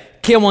себе,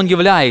 кем Он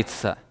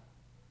является.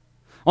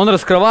 Он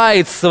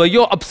раскрывает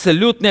свое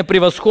абсолютное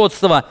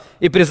превосходство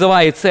и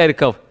призывает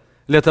церковь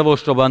для того,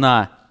 чтобы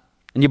она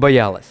не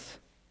боялась.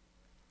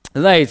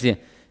 Знаете,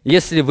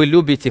 если вы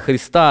любите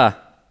Христа,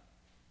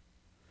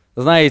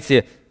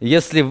 знаете,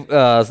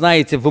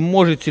 вы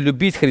можете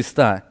любить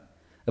Христа,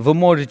 вы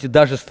можете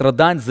даже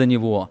страдать за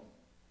Него,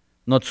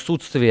 но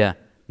отсутствие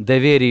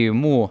доверия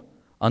Ему,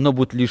 оно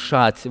будет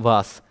лишать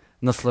вас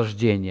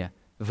наслаждения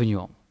в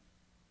Нем.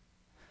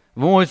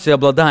 Вы можете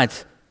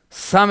обладать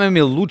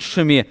самыми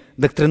лучшими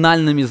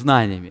доктринальными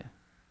знаниями.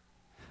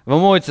 Вы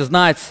можете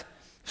знать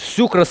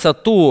всю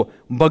красоту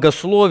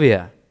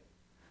богословия,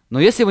 но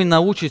если вы не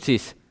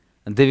научитесь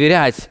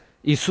доверять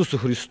Иисусу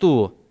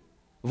Христу,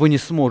 вы не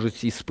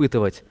сможете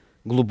испытывать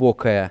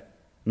глубокое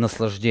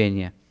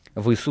наслаждение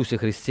в Иисусе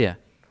Христе.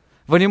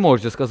 Вы не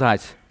можете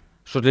сказать,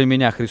 что для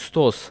меня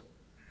Христос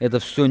 – это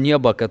все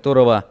небо,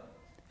 которого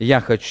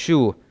я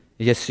хочу,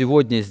 и я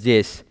сегодня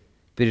здесь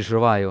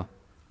переживаю,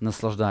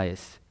 наслаждаясь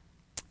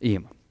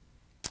им.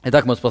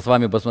 Итак, мы с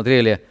вами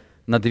посмотрели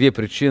на две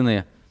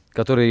причины,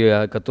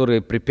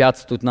 которые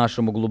препятствуют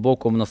нашему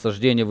глубокому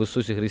наслаждению в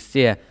Иисусе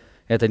Христе.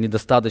 Это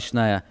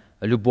недостаточная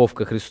любовь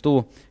ко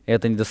Христу,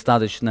 это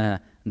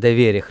недостаточное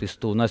доверие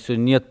Христу. У нас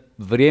сегодня нет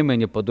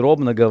времени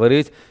подробно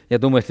говорить. Я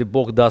думаю, если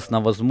Бог даст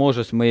нам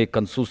возможность, мы к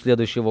концу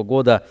следующего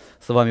года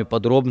с вами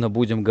подробно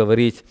будем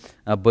говорить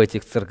об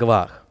этих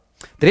церквах.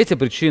 Третья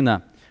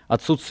причина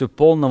отсутствия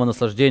полного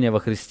наслаждения во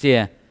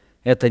Христе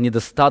 – это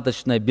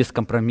недостаточная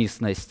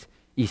бескомпромиссность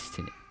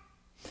истине.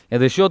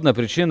 Это еще одна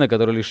причина,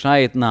 которая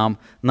лишает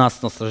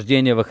нас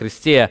наслаждения во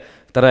Христе.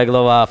 2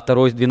 глава,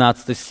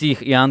 2-12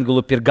 стих. «И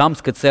ангелу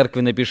Пергамской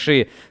церкви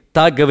напиши,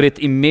 так говорит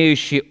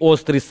имеющий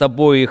острый с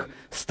обоих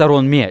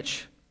сторон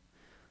меч».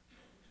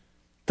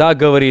 Так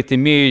говорит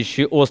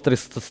имеющий острый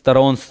с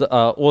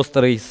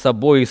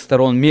обоих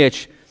сторон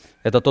меч.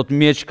 Это тот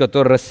меч,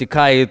 который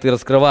рассекает и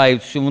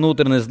раскрывает всю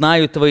внутренность.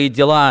 «Знаю твои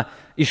дела,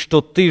 и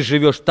что ты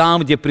живешь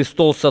там, где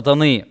престол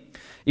сатаны,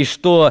 и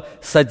что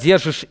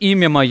содержишь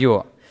имя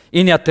мое,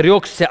 и не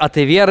отрекся от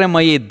веры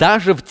моей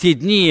даже в те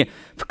дни,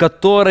 в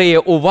которые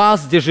у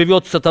вас, где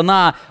живет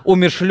сатана,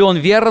 умершлен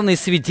верный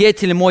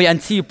свидетель мой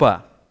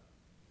Антипа.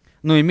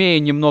 Но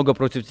имею немного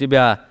против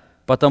тебя,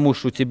 потому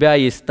что у тебя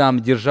есть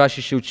там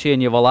держащийся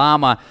учение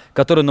Валаама,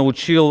 который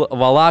научил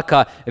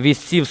Валака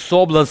вести в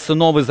соблазн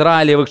сынов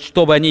Израилевых,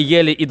 чтобы они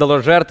ели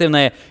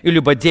идоложертвенное и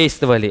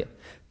любодействовали.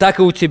 Так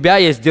и у тебя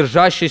есть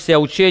держащееся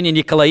учение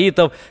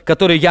Николаитов,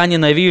 которое я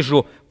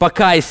ненавижу.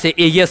 Покайся,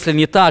 и если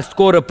не так,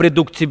 скоро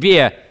приду к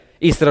тебе,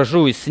 и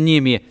сражусь с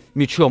ними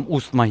мечом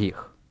уст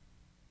моих».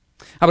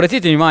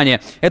 Обратите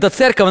внимание, эта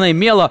церковь, она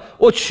имела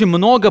очень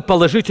много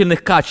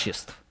положительных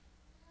качеств.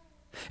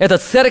 Эта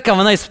церковь,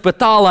 она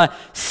испытала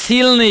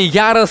сильные,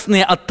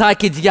 яростные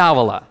атаки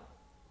дьявола.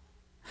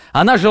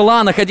 Она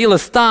жила,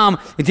 находилась там,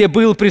 где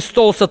был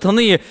престол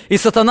сатаны, и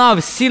сатана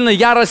в сильной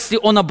ярости,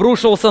 он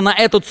обрушивался на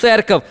эту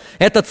церковь.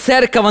 Эта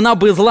церковь, она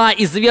была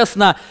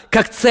известна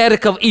как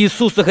церковь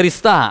Иисуса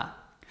Христа.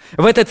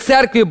 В этой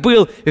церкви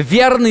был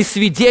верный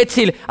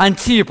свидетель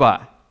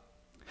Антипа.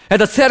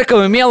 Эта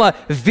церковь имела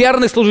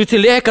верных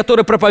служителей,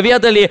 которые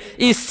проповедовали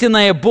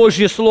истинное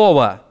Божье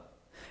Слово.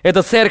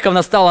 Эта церковь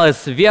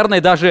осталась верной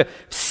даже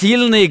в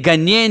сильные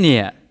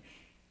гонения.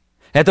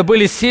 Это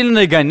были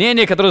сильные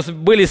гонения, которые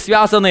были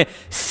связаны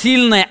с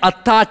сильной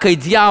атакой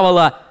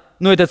дьявола,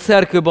 но эта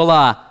церковь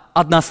была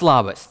одна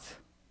слабость.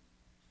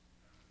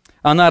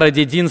 Она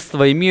ради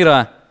единства и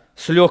мира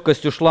с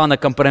легкостью шла на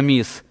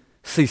компромисс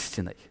с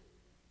истиной.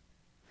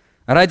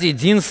 Ради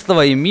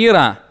единства и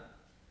мира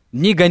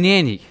ни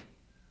гонений.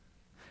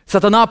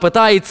 Сатана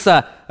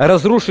пытается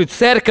разрушить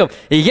церковь,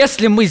 и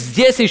если мы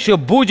здесь еще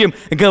будем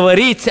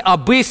говорить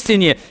об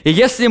истине, и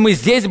если мы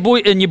здесь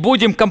не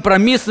будем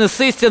компромиссны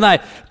с истиной,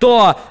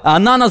 то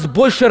она нас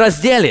больше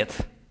разделит.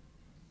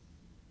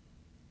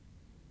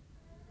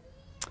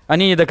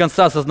 Они не до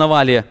конца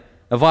осознавали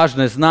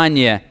важность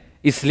знания,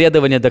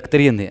 исследования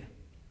доктрины.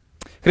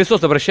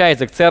 Христос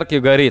обращается к церкви и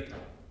говорит: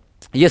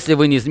 если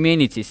вы не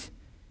изменитесь,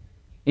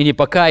 и не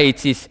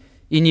покаетесь,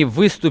 и не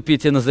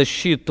выступите на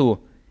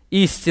защиту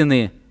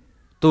истины,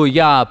 то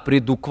я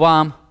приду к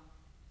вам,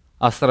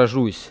 а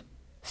сражусь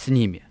с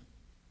ними.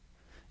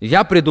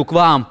 Я приду к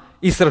вам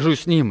и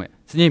сражусь с ними.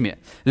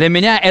 Для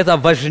меня это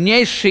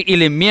важнейший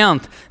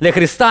элемент. Для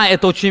Христа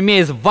это очень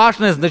имеет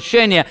важное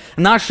значение.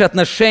 Наши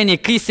отношения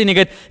к истине.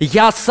 Говорит,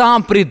 я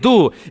сам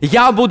приду,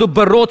 я буду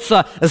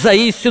бороться за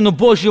истину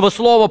Божьего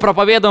Слова,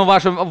 проповедуемого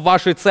в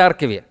вашей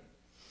церкви.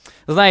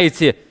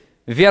 Знаете,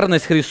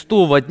 верность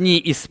Христу в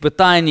дни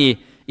испытаний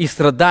и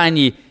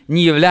страданий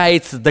не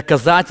является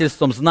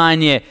доказательством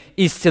знания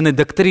истинной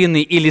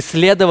доктрины или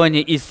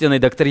следования истинной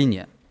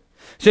доктрине.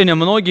 Сегодня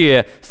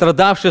многие,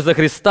 страдавшие за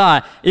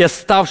Христа и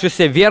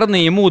оставшиеся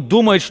верные Ему,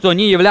 думают, что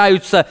они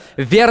являются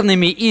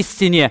верными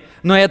истине,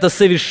 но это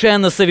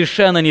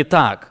совершенно не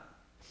так.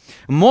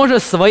 Можно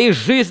в своей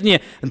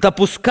жизни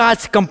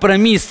допускать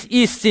компромисс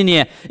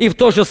истине и в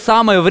то же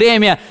самое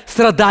время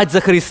страдать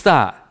за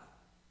Христа.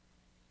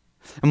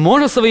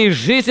 Можно в своей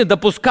жизни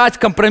допускать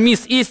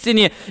компромисс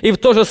истине и в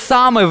то же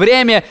самое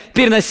время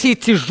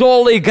переносить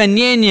тяжелые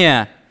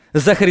гонения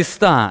за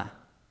Христа.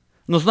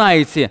 Но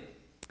знаете,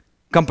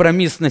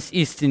 компромиссность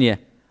истине,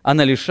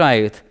 она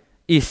лишает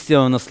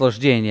истинного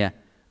наслаждения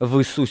в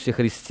Иисусе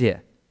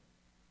Христе.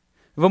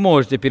 Вы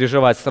можете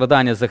переживать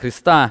страдания за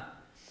Христа,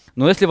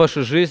 но если в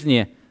вашей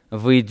жизни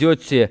вы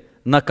идете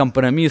на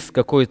компромисс с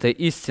какой-то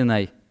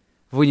истиной,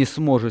 вы не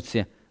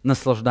сможете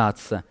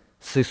наслаждаться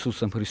с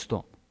Иисусом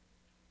Христом.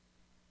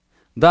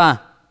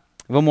 Да,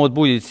 вы, может,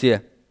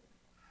 будете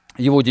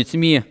Его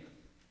детьми,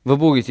 вы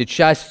будете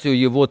частью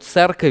Его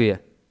церкви,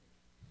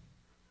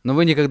 но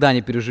вы никогда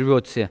не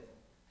переживете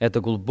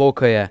это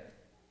глубокое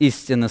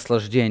истинное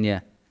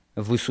наслаждение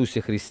в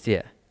Иисусе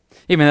Христе.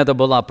 Именно это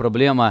была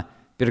проблема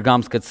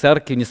пергамской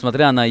церкви,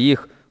 несмотря на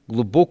их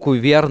глубокую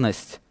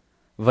верность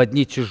в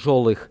дни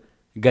тяжелых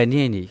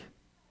гонений,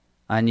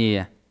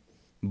 они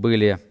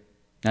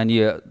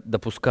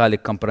допускали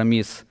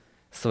компромисс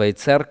своей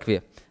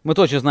церкви. Мы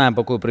точно знаем,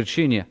 по какой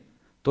причине,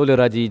 то ли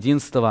ради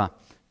единства,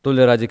 то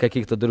ли ради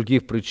каких-то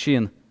других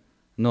причин,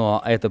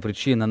 но эта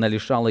причина, она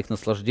лишала их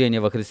наслаждения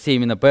во Христе.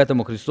 Именно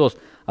поэтому Христос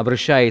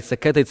обращается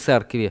к этой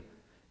церкви,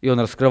 и Он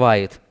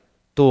раскрывает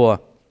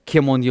то,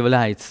 кем Он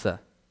является,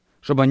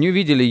 чтобы они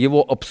увидели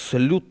Его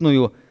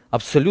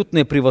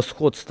абсолютное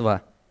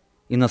превосходство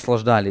и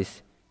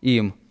наслаждались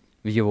им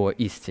в Его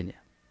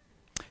истине.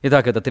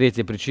 Итак, это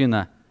третья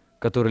причина,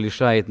 которая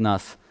лишает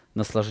нас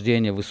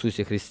наслаждения в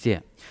Иисусе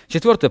Христе.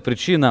 Четвертая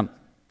причина,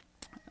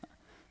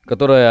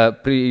 которая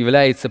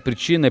является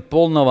причиной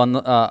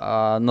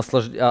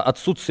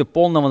отсутствия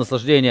полного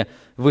наслаждения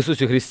в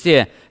Иисусе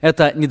Христе,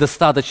 это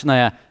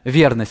недостаточная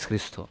верность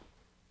Христу.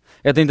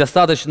 Это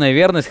недостаточная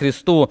верность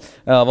Христу.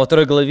 Во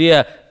 2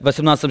 главе,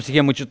 18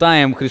 стихе мы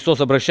читаем,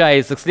 Христос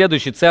обращается к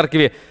следующей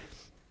церкви,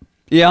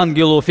 и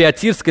ангелу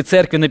Фиатирской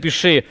церкви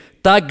напиши: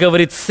 «Так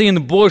говорит Сын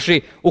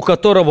Божий, у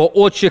которого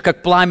очи,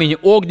 как пламень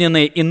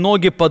огненный, и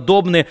ноги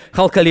подобны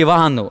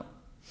халкаливану.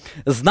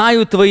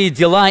 Знаю твои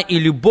дела и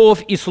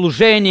любовь, и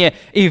служение,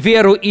 и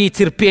веру, и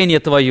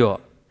терпение твое.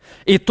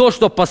 И то,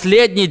 что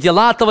последние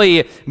дела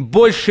твои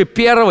больше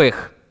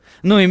первых.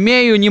 Но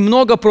имею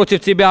немного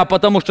против тебя,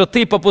 потому что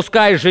ты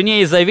попускаешь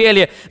жене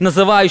Изавели,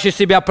 называющей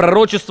себя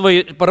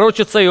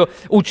пророчицею,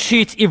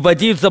 учить и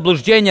вводить в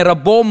заблуждение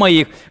рабов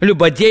моих,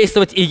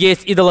 любодействовать и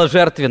есть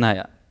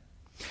идоложертвенное».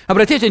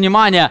 Обратите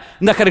внимание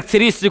на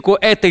характеристику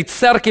этой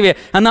церкви.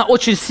 Она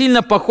очень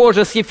сильно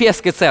похожа с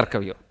Ефесской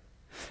церковью.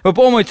 Вы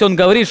помните, он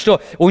говорит,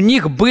 что у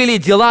них были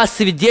дела,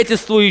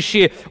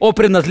 свидетельствующие о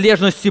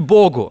принадлежности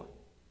Богу.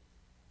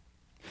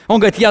 Он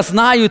говорит, я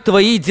знаю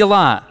твои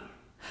дела.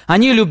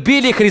 Они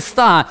любили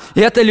Христа, и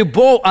эта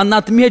любовь, она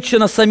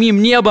отмечена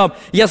самим небом.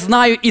 Я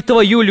знаю и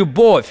твою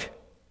любовь.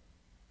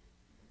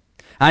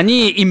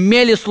 Они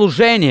имели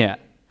служение.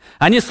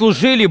 Они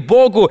служили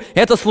Богу.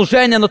 Это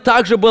служение, оно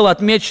также было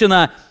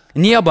отмечено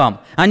небом.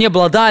 Они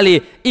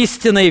обладали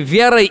истинной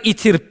верой и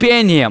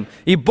терпением.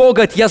 И Бог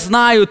говорит, я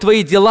знаю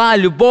твои дела,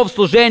 любовь,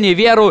 служение,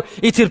 веру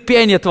и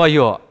терпение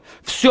твое.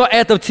 Все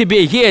это в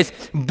тебе есть.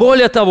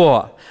 Более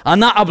того,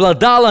 она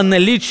обладала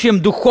наличием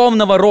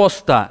духовного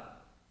роста.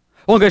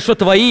 Он говорит, что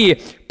твои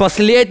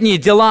последние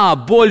дела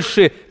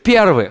больше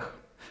первых.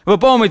 Вы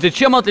помните,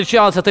 чем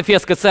отличалась от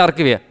Эфесской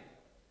церкви?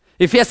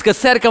 Эфесская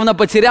церковь, она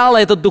потеряла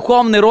этот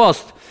духовный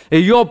рост.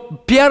 Ее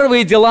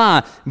первые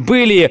дела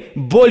были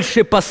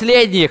больше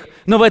последних,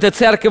 но в этой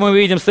церкви мы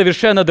видим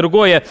совершенно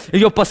другое.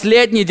 Ее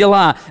последние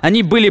дела,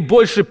 они были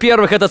больше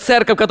первых. Это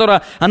церковь,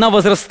 которая, она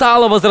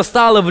возрастала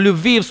в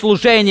любви, в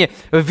служении,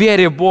 в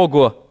вере в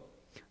Богу.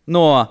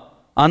 Но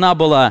она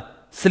была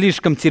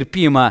слишком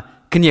терпима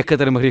к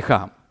некоторым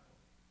грехам.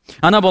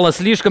 Она была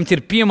слишком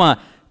терпима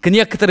к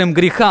некоторым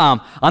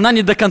грехам. Она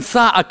не до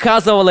конца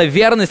оказывала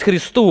верность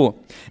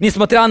Христу.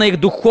 Несмотря на их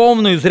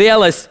духовную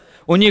зрелость,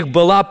 у них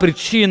была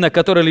причина,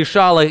 которая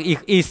лишала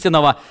их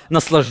истинного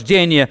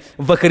наслаждения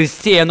во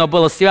Христе. Оно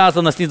было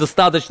связано с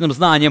недостаточным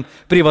знанием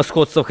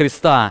превосходства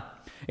Христа.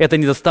 Это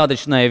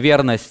недостаточная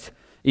верность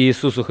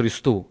Иисусу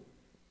Христу.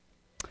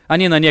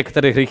 Они на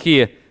некоторые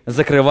грехи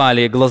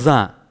закрывали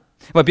глаза.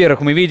 Во-первых,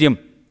 мы видим,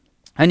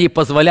 они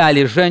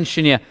позволяли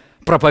женщине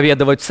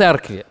проповедовать в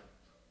церкви.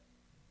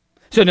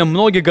 Сегодня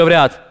многие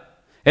говорят,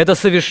 это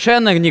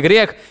совершенно не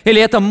грех,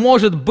 или это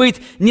может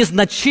быть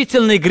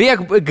незначительный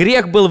грех,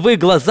 грех был в их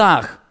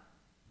глазах.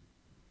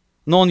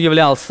 Но он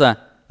являлся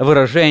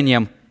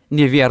выражением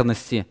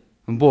неверности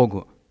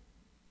Богу.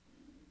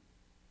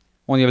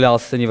 Он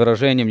являлся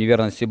выражением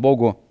неверности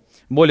Богу.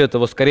 Более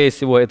того, скорее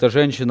всего, эта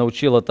женщина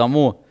учила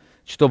тому,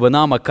 чтобы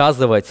нам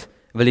оказывать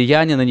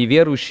влияние на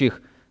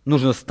неверующих,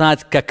 нужно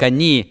стать как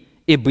они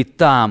и быть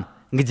там,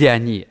 где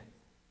они.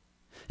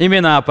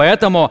 Именно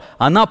поэтому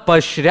она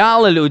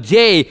поощряла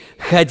людей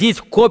ходить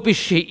в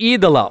копище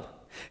идолов,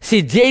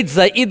 сидеть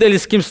за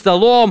идольским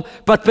столом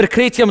под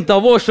прикрытием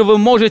того, что вы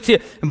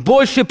можете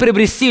больше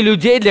приобрести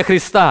людей для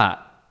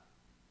Христа.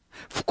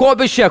 В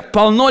копищах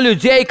полно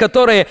людей,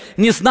 которые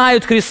не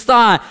знают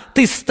Христа.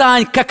 Ты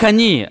стань, как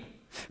они.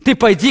 Ты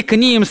пойди к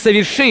ним,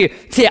 соверши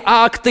те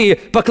акты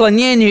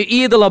поклонению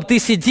идолам, ты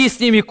сиди с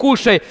ними,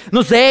 кушай,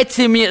 но за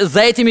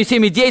этими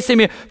всеми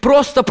действиями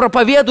просто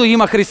проповедуй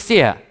им о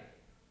Христе.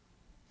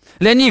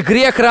 Для них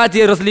грех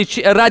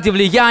ради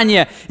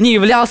влияния не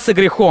являлся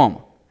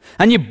грехом.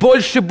 Они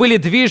больше были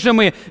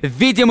движимы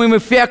видимым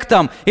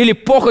эффектом или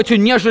похотью,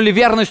 нежели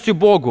верностью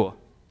Богу.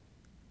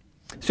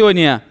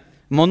 Сегодня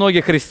многие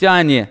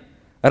христиане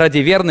ради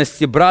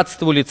верности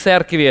братству или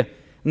церкви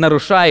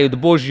нарушают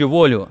Божью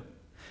волю.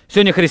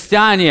 Сегодня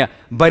христиане,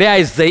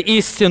 борясь за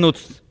истину,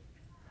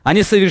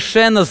 они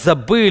совершенно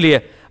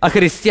забыли о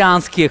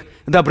христианских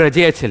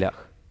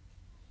добродетелях.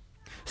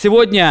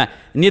 Сегодня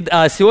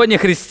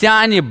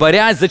христиане,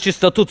 борясь за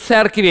чистоту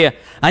церкви,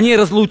 они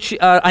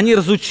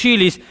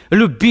разучились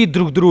любить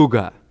друг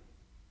друга.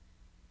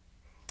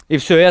 И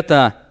все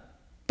это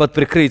под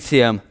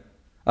прикрытием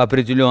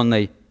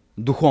определенной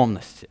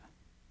духовности.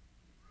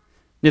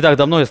 Не так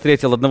давно я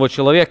встретил одного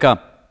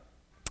человека,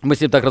 мы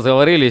с ним так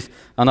разговорились,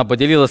 она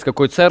поделилась, в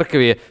какой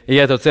церкви, и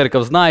я эту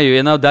церковь знаю, и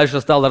она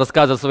дальше стала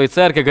рассказывать о своей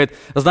церкви, говорит,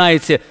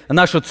 знаете,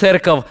 наша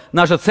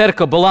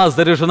церковь была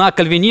заражена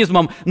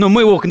кальвинизмом, но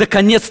мы его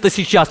наконец-то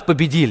сейчас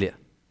победили.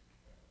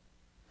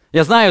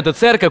 Я знаю эту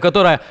церковь,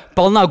 которая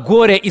полна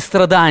горя и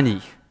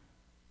страданий,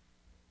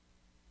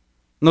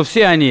 но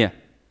все они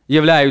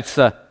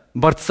являются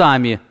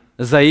борцами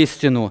за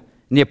истину,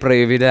 не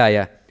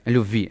проявляя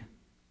любви.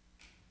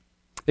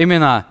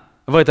 Именно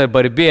в этой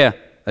борьбе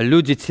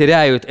люди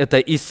теряют это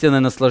истинное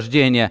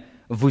наслаждение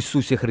в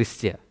Иисусе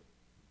Христе.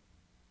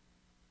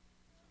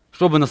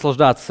 Чтобы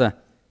наслаждаться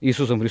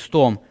Иисусом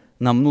Христом,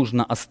 нам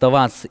нужно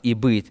оставаться и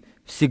быть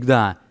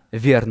всегда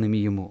верными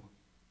Ему.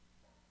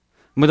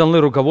 Мы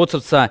должны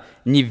руководствоваться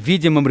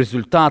невидимым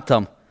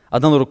результатом, а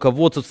должны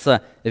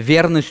руководствоваться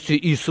верностью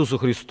Иисусу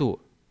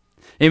Христу.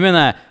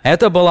 Именно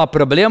это была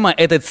проблема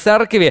этой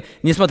церкви,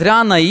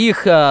 несмотря на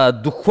их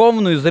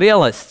духовную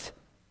зрелость.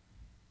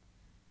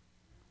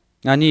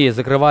 Они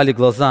закрывали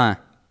глаза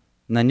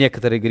на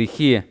некоторые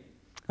грехи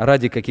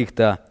ради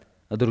каких-то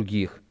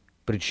других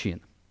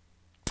причин.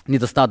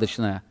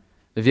 Недостаточная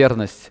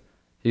верность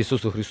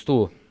Иисусу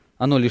Христу,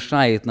 оно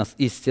лишает нас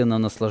истинного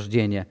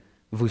наслаждения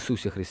в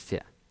Иисусе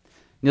Христе.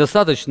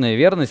 Недостаточная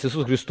верность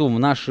Иисусу Христу в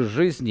нашей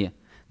жизни,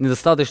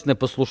 недостаточное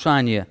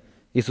послушание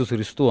Иисусу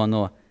Христу,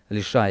 оно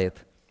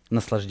лишает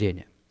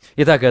наслаждения.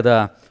 Итак,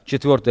 это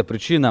четвертая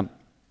причина.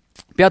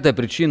 Пятая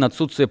причина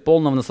отсутствия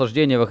полного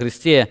наслаждения во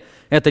Христе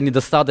 – это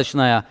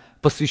недостаточная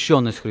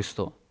посвященность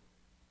Христу.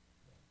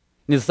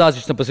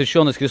 недостаточно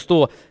посвященность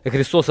Христу. И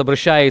Христос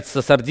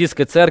обращается к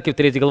Сардийской церкви,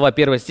 3 глава,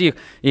 1 стих.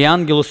 «И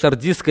ангелу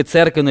Сардийской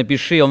церкви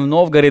напиши, он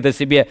вновь говорит о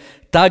себе,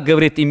 так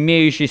говорит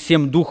имеющий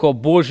 7 духов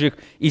Божьих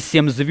и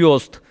 7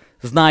 звезд.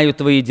 Знаю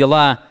твои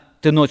дела,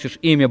 ты носишь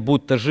имя,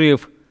 будто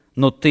жив,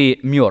 но ты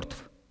мертв.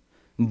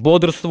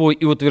 Бодрствуй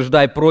и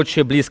утверждай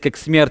прочее близко к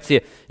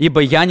смерти, ибо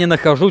я не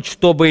нахожу,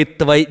 чтобы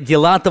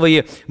дела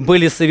твои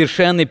были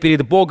совершенны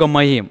перед Богом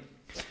моим.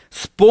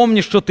 Вспомни,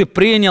 что ты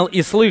принял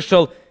и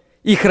слышал,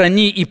 и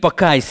храни, и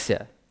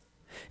покайся.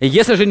 И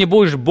если же не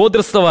будешь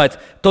бодрствовать,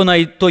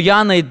 то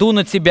я найду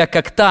на тебя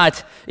как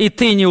тать, и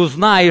ты не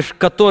узнаешь,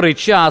 который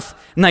час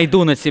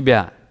найду на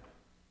тебя».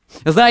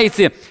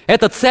 Знаете,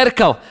 эта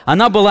церковь,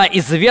 она была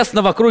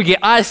известна в округе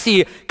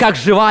Асии как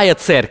живая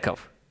церковь.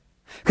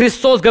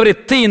 Христос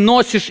говорит, ты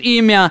носишь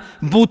имя,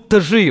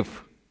 будто жив.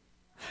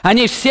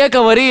 Они все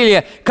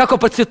говорили, как о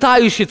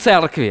процветающей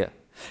церкви.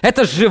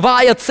 Это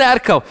живая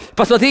церковь.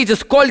 Посмотрите,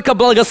 сколько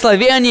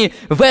благословений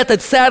в этой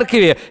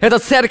церкви. Эта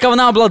церковь,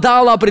 она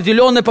обладала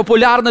определенной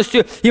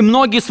популярностью, и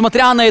многие,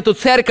 смотря на эту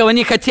церковь,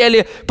 они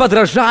хотели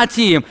подражать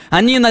им.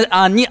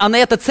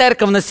 Эта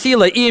церковь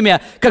носила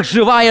имя, как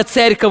живая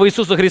церковь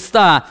Иисуса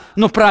Христа.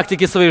 Но в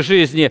практике своей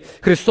жизни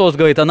Христос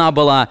говорит, она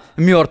была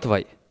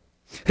мертвой.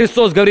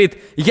 Христос говорит,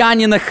 я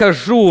не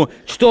нахожу,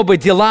 чтобы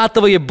дела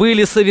твои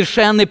были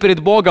совершенны перед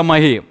Богом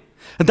моим.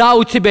 Да,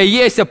 у тебя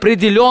есть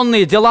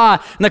определенные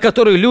дела, на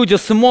которые люди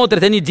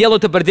смотрят, они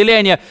делают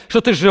определение, что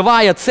ты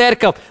живая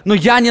церковь, но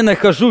я не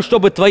нахожу,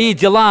 чтобы твои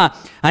дела,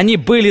 они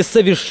были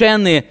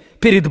совершенны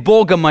перед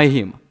Богом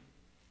моим.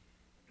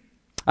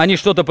 Они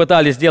что-то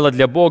пытались сделать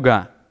для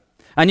Бога.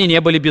 Они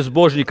не были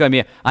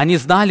безбожниками, они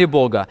знали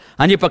Бога,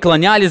 они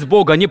поклонялись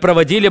Богу, они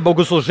проводили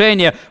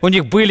богослужения, у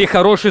них были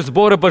хорошие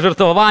сборы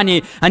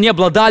пожертвований, они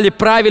обладали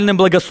правильным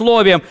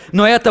благословием,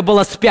 но это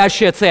была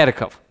спящая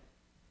церковь.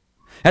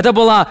 Это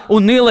была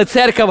унылая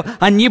церковь,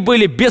 они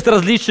были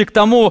безразличны к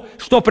тому,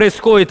 что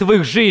происходит в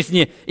их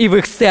жизни и в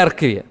их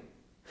церкви.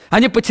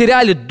 Они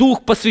потеряли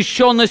дух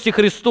посвященности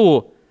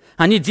Христу,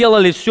 они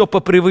делали все по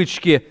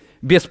привычке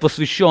без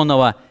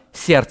посвященного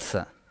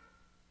сердца.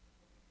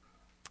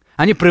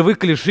 Они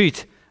привыкли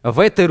жить в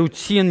этой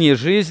рутинной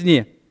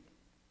жизни.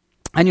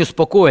 Они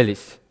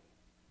успокоились.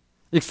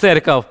 Их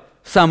церковь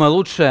самая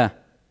лучшая.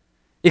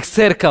 Их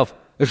церковь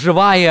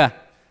живая.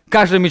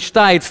 Каждый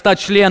мечтает стать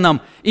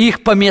членом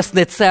их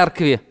поместной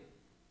церкви.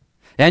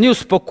 И они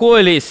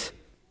успокоились,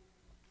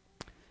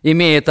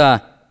 имея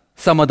это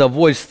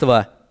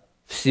самодовольство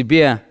в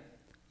себе.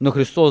 Но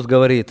Христос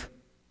говорит,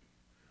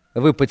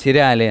 вы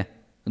потеряли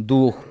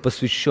дух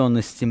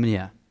посвященности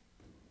мне.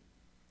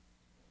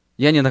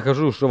 Я не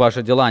нахожу, что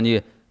ваши дела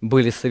не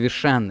были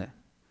совершенны.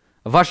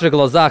 В ваших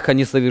глазах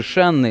они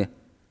совершенны,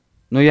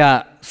 но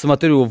я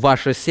смотрю в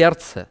ваше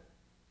сердце,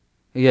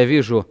 и я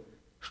вижу,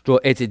 что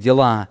эти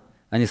дела,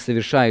 они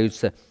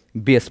совершаются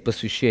без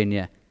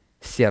посвящения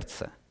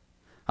сердца.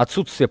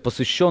 Отсутствие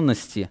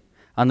посвященности,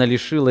 она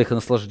лишила их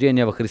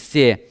наслаждения во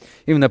Христе.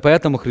 Именно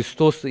поэтому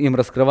Христос им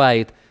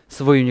раскрывает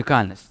свою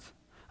уникальность.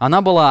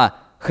 Она была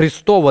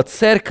Христова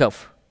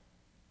церковь,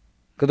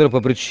 которая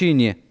по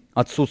причине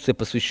отсутствие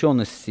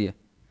посвященности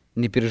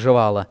не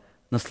переживала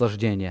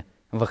наслаждения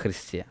во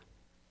Христе.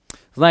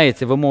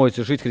 Знаете, вы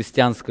можете жить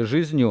христианской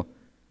жизнью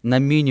на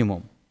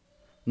минимум,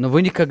 но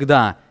вы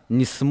никогда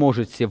не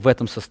сможете в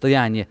этом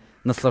состоянии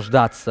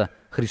наслаждаться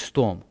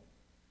Христом.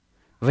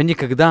 Вы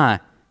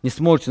никогда не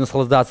сможете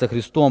наслаждаться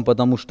Христом,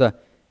 потому что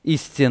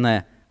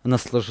истинное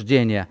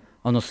наслаждение,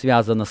 оно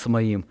связано с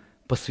моим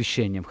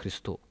посвящением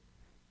Христу.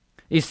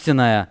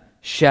 Истинное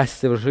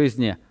счастье в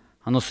жизни –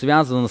 оно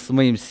связано с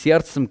моим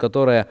сердцем,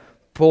 которое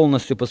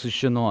полностью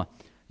посвящено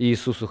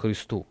Иисусу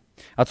Христу.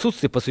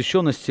 Отсутствие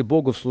посвященности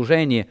Богу в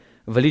служении,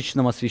 в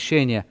личном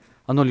освящении,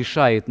 оно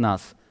лишает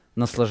нас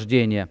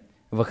наслаждения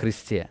во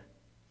Христе.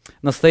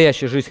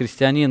 Настоящая жизнь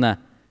христианина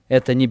 –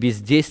 это не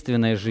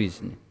бездейственная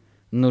жизнь,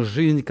 но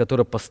жизнь,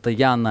 которая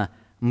постоянно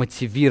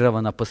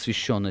мотивирована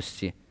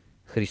посвященности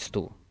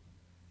Христу.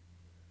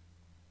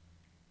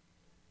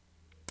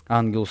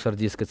 Ангелу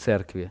Сардийской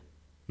церкви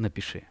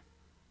напиши.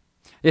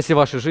 Если в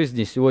вашей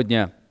жизни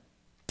сегодня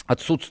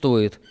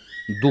отсутствует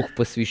дух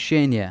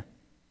посвящения,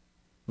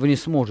 вы не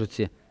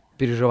сможете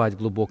переживать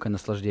глубокое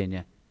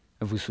наслаждение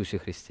в Иисусе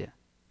Христе.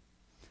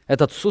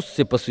 Это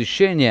отсутствие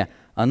посвящения,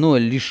 оно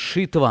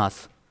лишит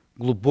вас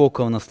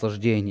глубокого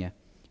наслаждения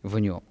в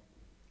Нем.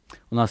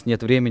 У нас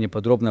нет времени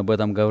подробно об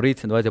этом говорить.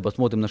 Давайте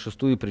посмотрим на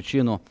 6-ю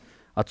причину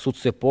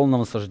отсутствия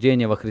полного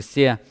наслаждения во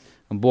Христе.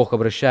 Бог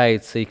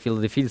обращается и к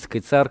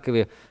Филадельфийской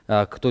церкви,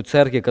 к той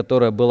церкви,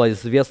 которая была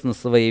известна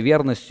своей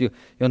верностью,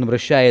 и Он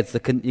обращается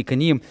и к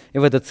ним. И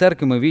в этой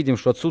церкви мы видим,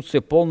 что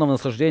отсутствие полного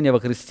наслаждения во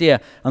Христе,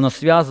 оно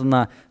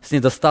связано с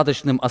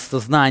недостаточным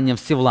осознанием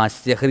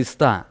всевластия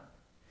Христа.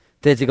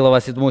 3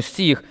 глава, 7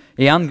 стих.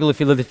 «И ангелу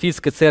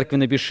Филадельфийской церкви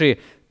напиши,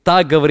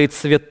 так говорит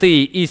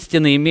святый,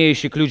 истинно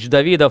имеющий ключ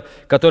Давидов,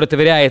 который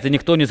отворяет, и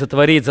никто не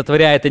затворит,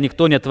 затворяет, и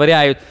никто не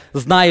отворяет.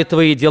 Знаю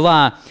твои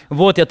дела.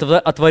 Вот я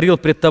отворил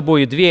пред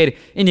тобою дверь,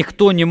 и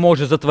никто не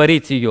может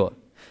затворить ее.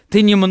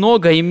 Ты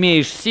немного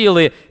имеешь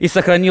силы и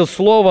сохранил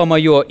слово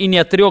мое, и не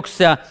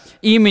отрекся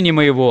имени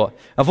моего.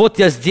 Вот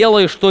я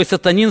сделаю, что из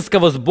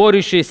сатанинского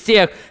сборища из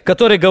тех,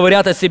 которые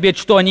говорят о себе,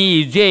 что они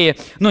иудеи,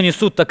 но не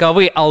суть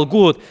таковы, а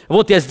лгут.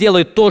 Вот я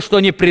сделаю то, что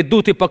они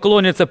придут и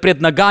поклонятся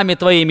пред ногами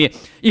твоими,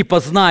 и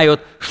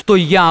познают, что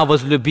я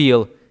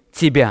возлюбил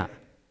тебя».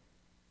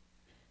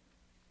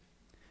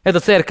 Эта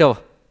церковь,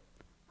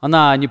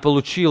 она не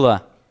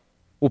получила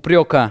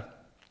упрека.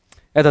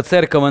 Эта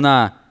церковь,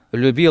 она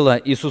любила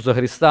Иисуса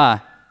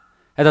Христа.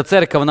 Эта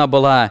церковь, она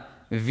была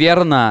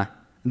верна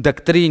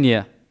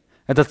доктрине.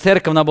 Эта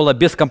церковь, она была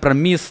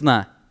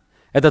бескомпромиссна.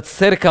 Эта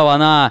церковь,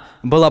 она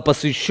была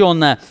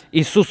посвящена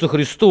Иисусу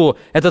Христу.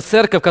 Это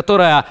церковь,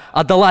 которая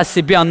отдала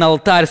себя на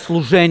алтарь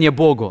служения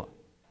Богу.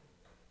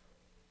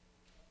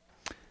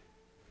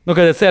 Но к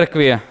этой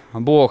церкви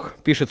Бог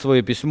пишет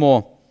свое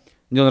письмо,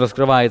 где Он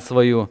раскрывает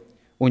свою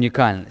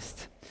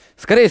уникальность.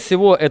 Скорее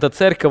всего, эта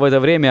церковь в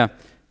это время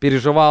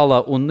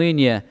переживала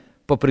уныние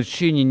по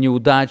причине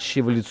неудачи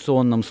в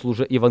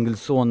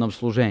евангелизационном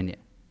служении.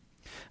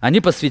 Они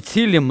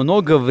посвятили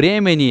много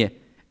времени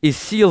и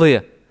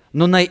силы,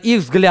 но на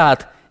их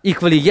взгляд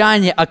их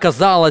влияние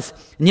оказалось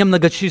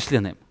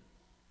немногочисленным.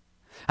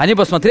 Они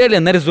посмотрели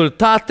на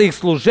результаты их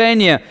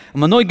служения.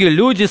 Многие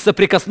люди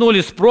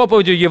соприкоснулись с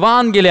проповедью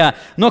Евангелия,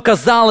 но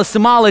казалось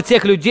мало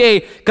тех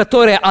людей,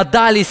 которые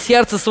отдали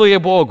сердце свое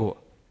Богу.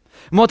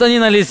 Вот они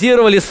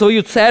анализировали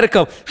свою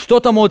церковь,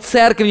 что-то, мол,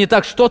 церковь не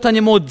так, что-то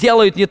они, мол,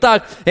 делают не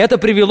так. Это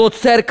привело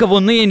церковь в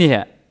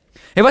уныние.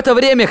 И в это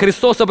время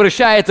Христос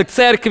обращается к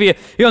церкви,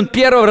 и Он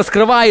первым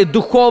раскрывает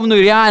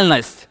духовную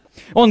реальность.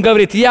 Он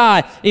говорит: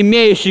 «Я,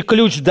 имеющий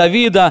ключ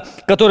Давида,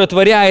 который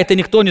творяет, и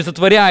никто не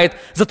затворяет,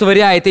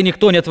 затворяет, и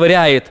никто не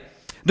творяет».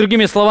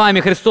 Другими словами,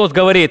 Христос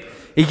говорит: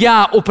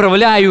 «Я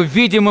управляю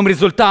видимым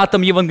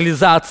результатом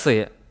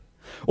евангелизации».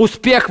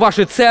 Успех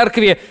вашей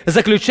церкви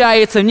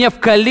заключается не в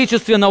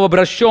количестве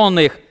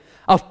новообращенных,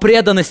 а в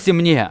преданности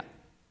мне.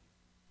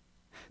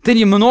 Ты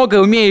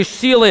немного умеешь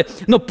силы,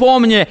 но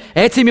помни,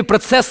 этими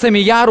процессами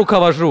я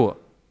руковожу.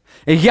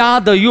 Я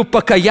даю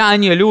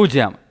покаяние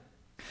людям.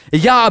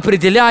 Я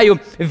определяю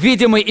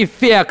видимый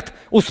эффект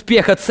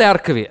успеха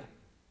церкви.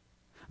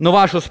 Но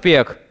ваш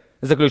успех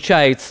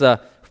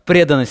заключается в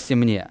преданности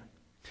мне.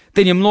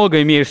 Ты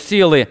немного имеешь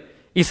силы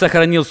и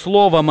сохранил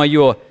слово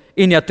мое,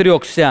 и не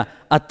отрекся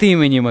от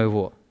имени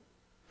моего.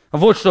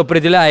 Вот что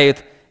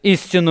определяет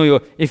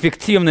истинную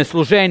эффективность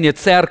служения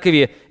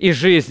церкви и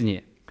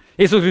жизни.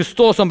 Иисус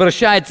Христос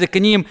обращается к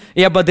ним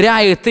и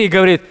ободряет их, и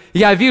говорит: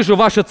 «Я вижу,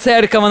 ваша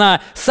церковь,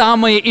 она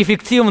самая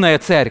эффективная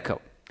церковь».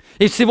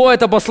 Из всего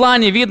этого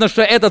послания видно,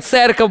 что эта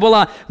церковь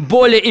была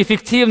более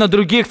эффективна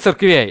других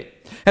церквей.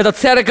 Эта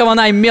церковь,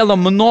 она имела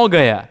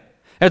многое.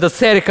 Эта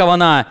церковь,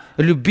 она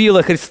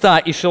любила Христа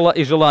и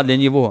жила для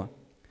Него.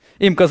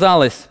 Им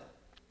казалось,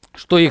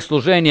 что их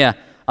служение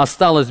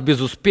осталось без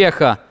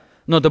успеха,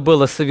 но это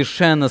было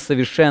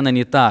совершенно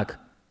не так.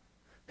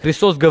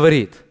 Христос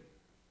говорит: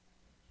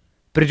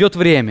 придет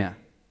время,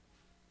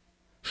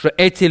 что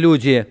эти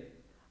люди,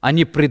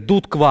 они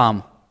придут к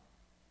вам,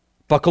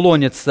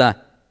 поклонятся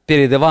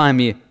перед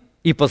вами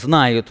и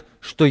познают,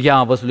 что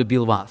я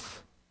возлюбил вас.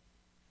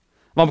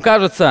 Вам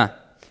кажется,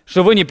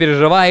 что вы не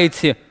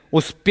переживаете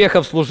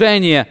успеха в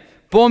служении?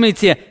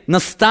 Помните,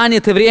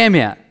 настанет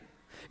время,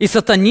 и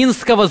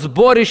сатанинского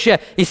сборища,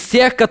 из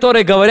тех,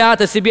 которые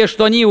говорят о себе,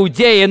 что они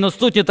иудеи, но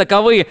суть не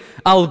таковы,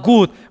 а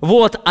лгут.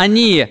 Вот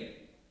они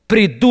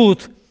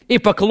придут и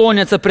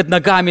поклонятся пред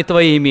ногами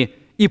твоими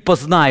и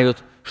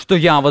познают, что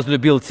я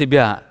возлюбил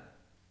тебя.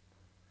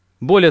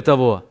 Более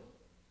того,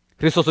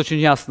 Христос очень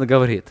ясно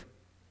говорит: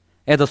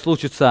 это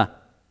случится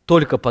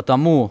только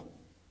потому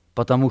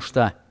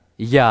что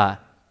я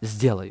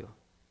сделаю.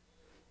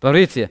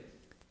 Посмотрите,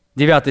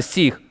 9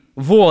 стих.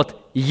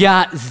 Вот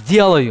я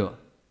сделаю.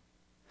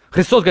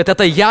 Христос говорит: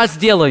 это я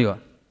сделаю.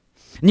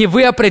 Не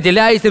вы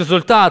определяете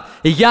результат,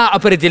 я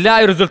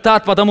определяю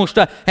результат, потому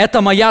что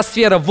это моя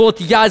сфера. Вот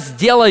я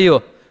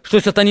сделаю, что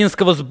из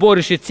сатанинского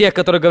сборища тех,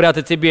 которые говорят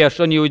о тебе,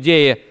 что они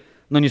иудеи,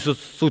 но не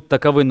суть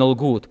таковы, но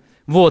лгут.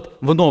 Вот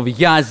вновь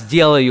я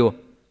сделаю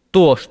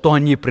то, что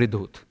они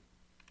придут.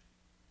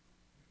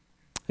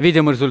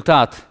 Видимый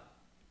результат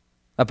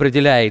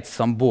определяет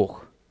сам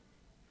Бог.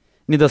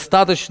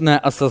 Недостаточное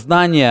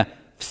осознание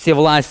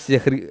всевластия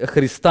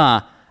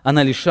Христа,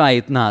 она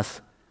лишает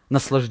нас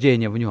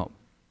наслаждения в Нем.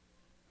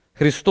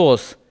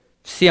 Христос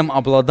всем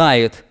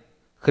обладает,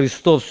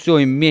 Христос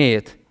все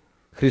имеет,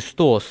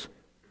 Христос,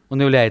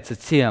 Он является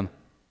тем,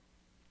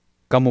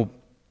 кому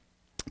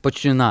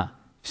подчинена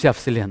вся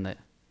вселенная.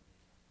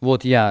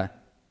 Вот я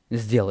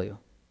сделаю.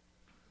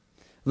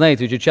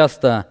 Знаете, очень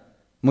часто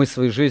мы в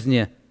своей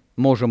жизни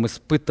можем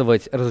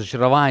испытывать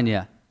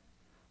разочарование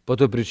по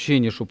той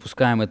причине, что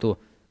упускаем эту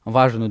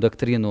важную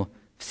доктрину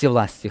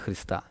всевластия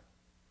Христа.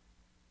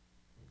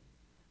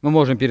 Мы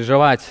можем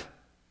переживать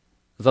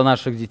за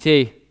наших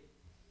детей,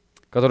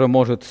 которые,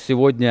 может,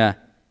 сегодня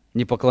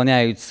не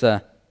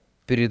поклоняются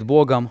перед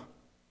Богом.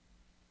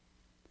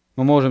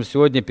 Мы можем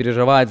сегодня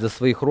переживать за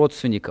своих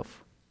родственников.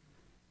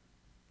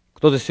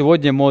 Кто-то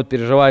сегодня может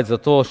переживать за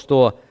то,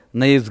 что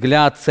на их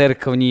взгляд,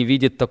 церковь не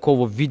видит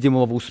такого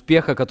видимого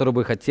успеха, который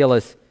бы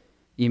хотелось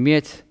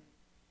иметь.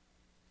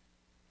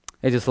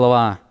 Эти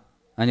слова,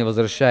 они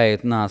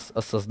возвращают нас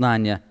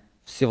осознание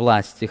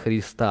всевластия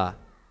Христа.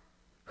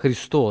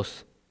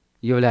 Христос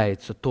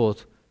является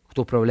тот,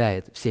 кто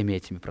управляет всеми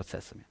этими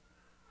процессами.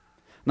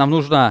 Нам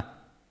нужно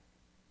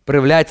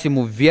проявлять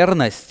Ему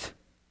верность,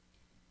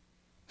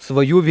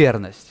 свою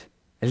верность,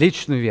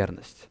 личную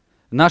верность.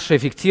 Наше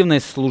эффективное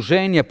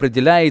служение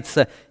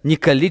определяется не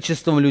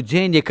количеством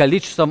людей, не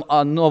количеством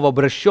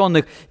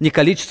новообращенных, не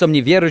количеством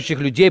неверующих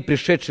людей,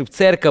 пришедших в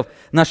церковь.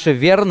 Наша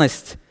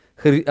верность,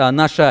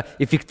 наше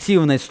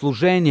эффективное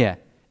служение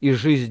и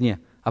жизни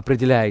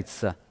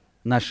определяется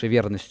нашей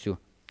верностью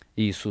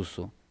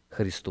Иисусу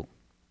Христу.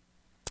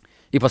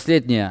 И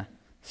последняя,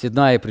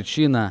 седьмая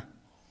причина,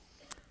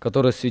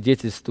 которая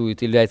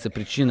свидетельствует, является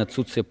причиной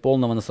отсутствия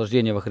полного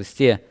наслаждения во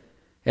Христе,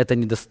 это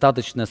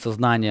недостаточное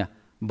сознание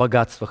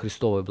богатства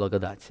Христовой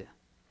благодати.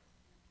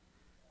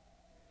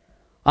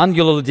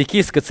 Ангелу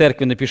Ладикийской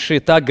церкви напиши: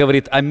 «Так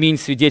говорит Аминь,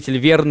 свидетель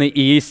верный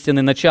и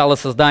истинный, начало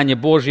создания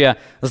Божия.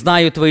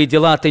 Знаю твои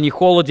дела, ты не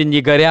холоден,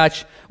 не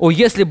горяч. О,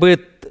 если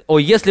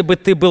бы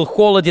ты был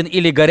холоден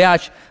или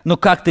горяч, но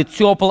как ты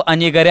тепл, а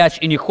не горяч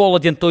и не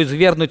холоден, то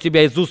извергну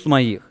тебя из уст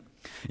моих.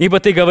 Ибо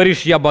ты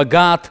говоришь: я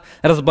богат,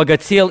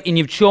 разбогател и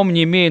ни в чем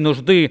не имею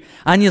нужды,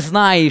 а не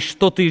знаешь,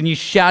 что ты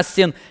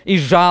несчастен, и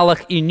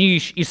жалок, и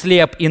нищ, и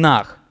слеп, и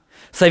наг.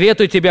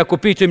 Советую тебе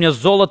купить у меня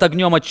золото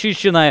огнем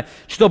очищенное,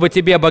 чтобы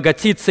тебе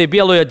обогатиться, и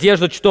белую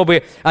одежду,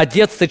 чтобы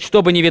одеться,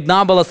 чтобы не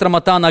видна была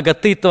срамота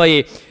наготы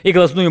твоей, и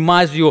глазную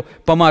мазью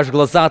помажь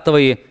глаза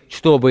твои,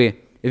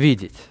 чтобы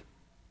видеть».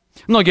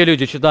 Многие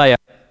люди, читая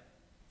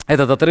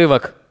этот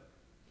отрывок,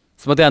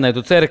 смотря на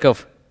эту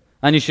церковь,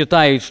 они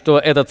считают, что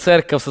эта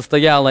церковь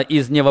состояла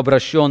из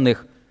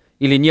невообращенных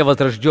или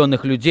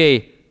невозрожденных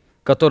людей,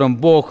 которым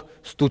Бог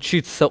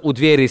стучится у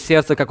двери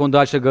сердца, как Он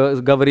дальше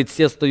говорит: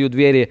 «Все стою у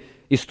двери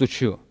и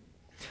стучу».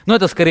 Но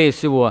это, скорее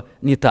всего,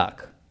 не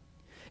так.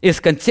 Из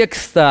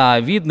контекста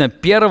видно,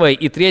 1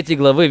 и 3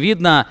 главы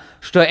видно,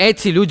 что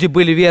эти люди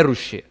были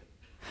верующие.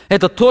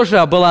 Это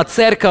тоже была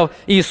церковь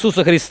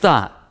Иисуса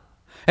Христа.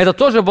 Это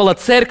тоже была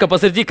церковь,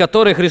 посреди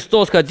которой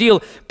Христос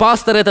ходил.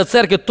 Пастор этой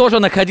церкви тоже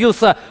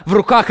находился в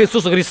руках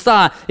Иисуса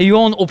Христа, и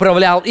Он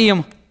управлял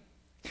им.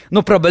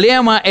 Но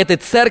проблема этой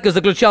церкви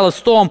заключалась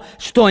в том,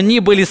 что они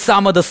были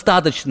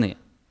самодостаточны.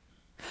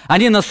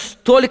 Они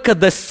настолько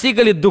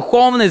достигли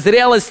духовной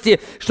зрелости,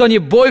 что они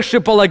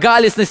больше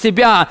полагались на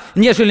себя,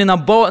 нежели на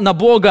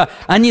Бога.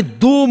 Они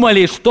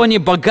думали, что они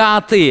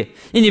богаты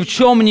и ни в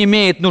чем не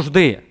имеют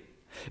нужды.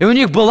 И у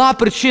них была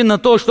причина на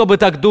то, чтобы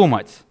так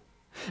думать.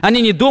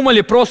 Они не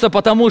думали просто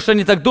потому, что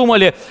они так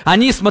думали.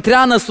 Они,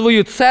 смотря на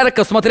свою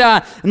церковь,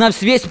 смотря на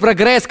весь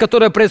прогресс,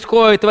 который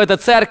происходит в этой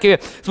церкви,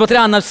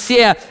 смотря на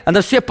все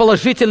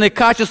положительные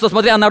качества,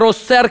 смотря на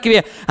рост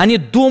церкви, они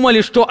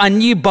думали, что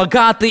они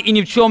богаты и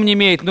ни в чем не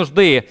имеют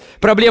нужды.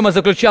 Проблема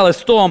заключалась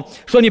в том,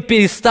 что они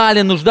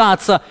перестали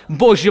нуждаться в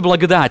Божьей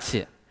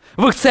благодати.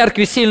 В их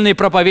церкви сильные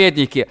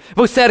проповедники,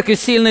 в их церкви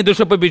сильные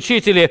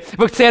душепопечители,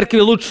 в их церкви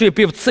лучшие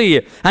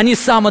певцы. Они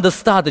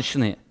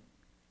самодостаточны.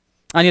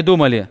 Они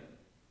думали,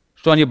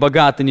 что они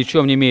богаты, ни в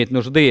чем не имеют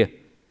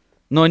нужды,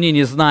 но они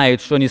не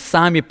знают, что они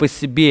сами по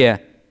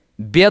себе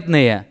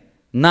бедные,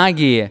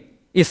 нагие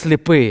и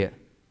слепые.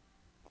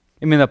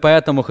 Именно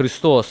поэтому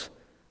Христос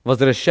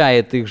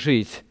возвращает их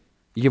жить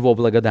Его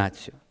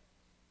благодатью.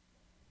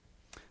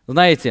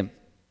 Знаете,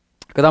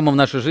 когда мы в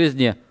нашей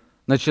жизни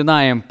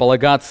начинаем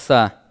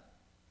полагаться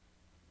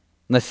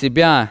на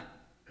себя,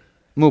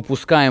 мы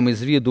упускаем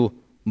из виду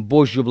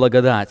Божью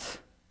благодать.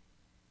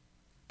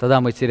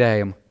 Тогда мы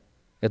теряем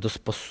эту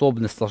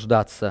способность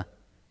наслаждаться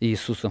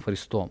Иисусом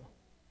Христом.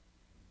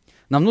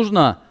 Нам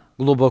нужно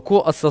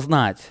глубоко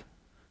осознать,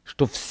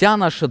 что вся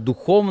наша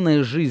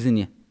духовная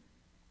жизнь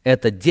 –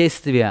 это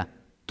действие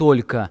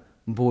только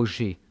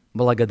Божьей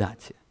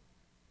благодати.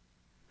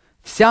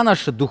 Вся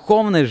наша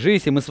духовная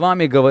жизнь, и мы с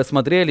вами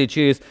смотрели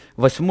через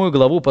 8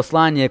 главу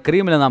послания к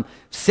римлянам,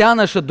 вся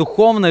наша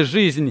духовная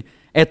жизнь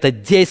 – это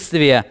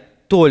действие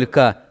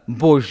только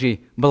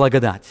Божьей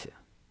благодати.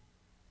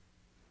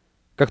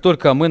 Как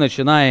только мы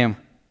начинаем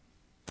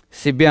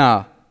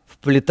себя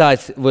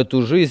вплетать в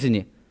эту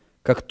жизнь,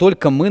 как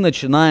только мы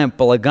начинаем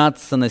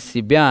полагаться на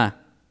себя,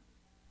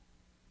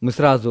 мы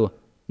сразу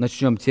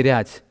начнем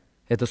терять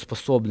эту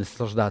способность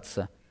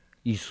наслаждаться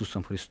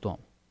Иисусом Христом.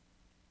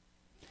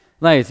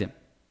 Знаете,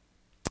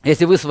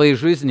 если вы в своей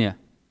жизни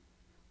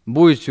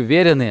будете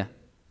уверены,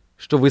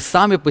 что вы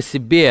сами по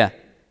себе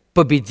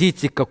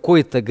победите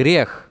какой-то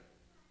грех,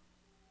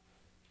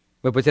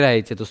 вы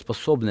потеряете эту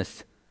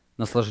способность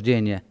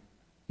наслаждения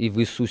и в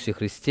Иисусе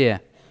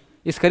Христе,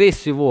 и, скорее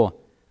всего,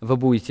 вы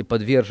будете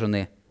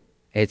подвержены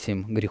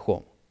этим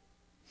грехом.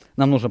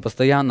 Нам нужно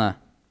постоянно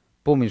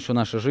помнить, что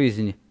наша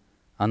жизнь,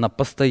 она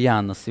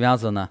постоянно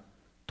связана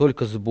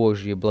только с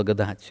Божьей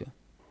благодатью.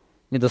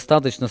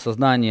 Недостаточно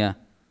сознания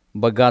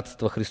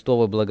богатства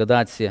Христовой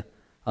благодати,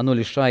 оно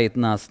лишает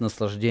нас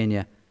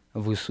наслаждения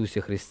в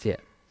Иисусе Христе.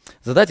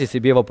 Задайте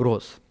себе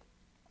вопрос,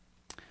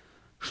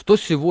 что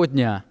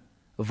сегодня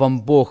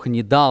вам Бог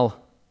не дал,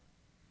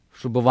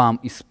 чтобы вам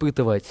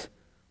испытывать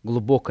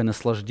глубокое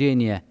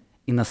наслаждение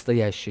и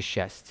настоящее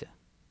счастье?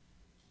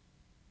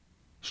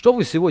 Что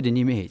вы сегодня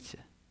не имеете,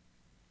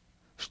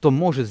 что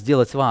может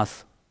сделать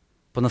вас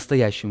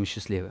по-настоящему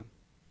счастливым?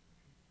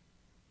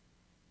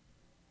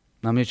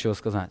 Нам нечего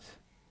сказать.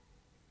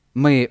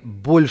 Мы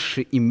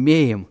больше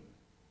имеем,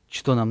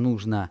 что нам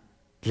нужно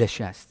для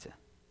счастья.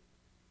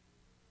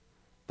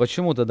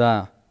 Почему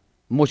тогда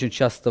мы очень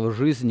часто в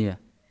жизни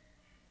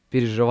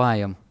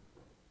переживаем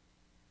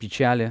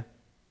печали,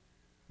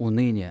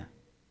 уныние?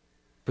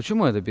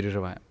 Почему это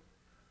переживаем?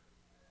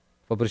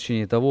 По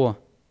причине того,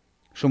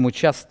 что мы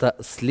часто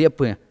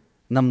слепы,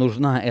 нам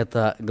нужна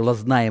эта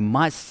глазная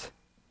мазь,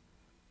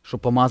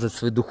 чтобы помазать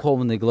свои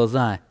духовные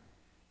глаза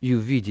и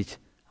увидеть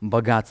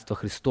богатство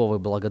Христовой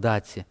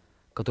благодати,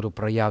 которое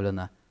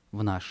проявлено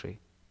в нашей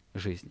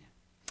жизни.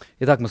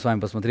 Итак, мы с вами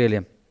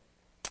посмотрели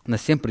на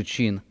 7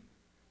 причин,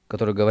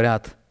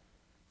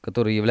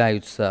 которые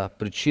являются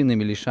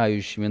причинами,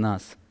 лишающими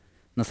нас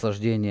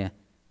наслаждения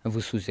в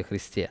Иисусе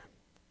Христе.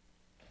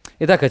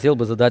 Итак, хотел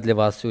бы задать для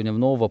вас сегодня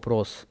вновь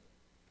вопрос.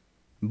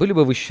 Были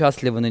бы вы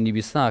счастливы на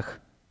небесах,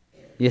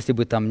 если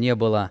бы там не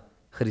было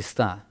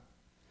Христа?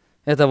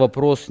 Это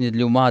вопрос не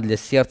для ума, а для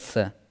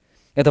сердца.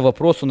 Это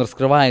вопрос, он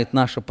раскрывает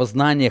наше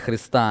познание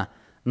Христа,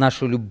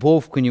 нашу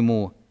любовь к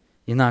Нему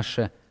и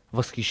наше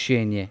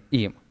восхищение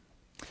им.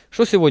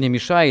 Что сегодня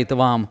мешает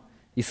вам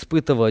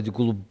испытывать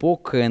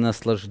глубокое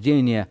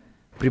наслаждение,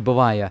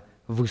 пребывая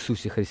в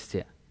Иисусе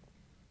Христе?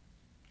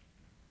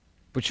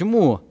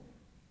 Почему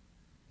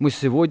мы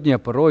сегодня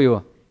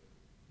порою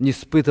не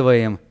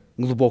испытываем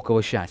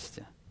глубокого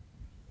счастья?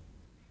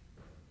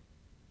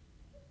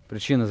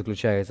 Причина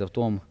заключается в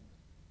том,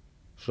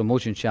 что мы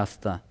очень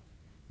часто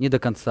не до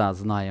конца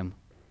знаем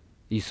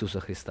Иисуса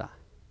Христа.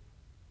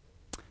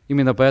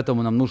 Именно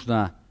поэтому нам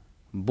нужно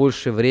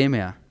больше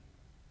времени,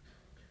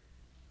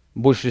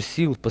 больше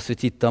сил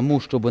посвятить тому,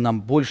 чтобы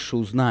нам больше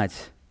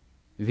узнать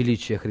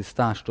величие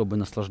Христа, чтобы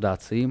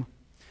наслаждаться им.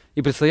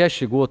 И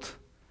предстоящий год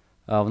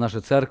в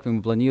нашей церкви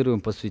мы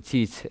планируем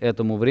посвятить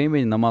этому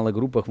времени. На малых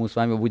группах мы с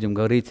вами будем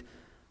говорить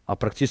о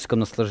практическом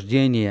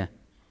наслаждении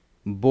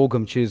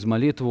Богом через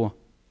молитву,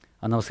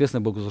 а на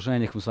воскресных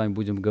богослужениях мы с вами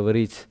будем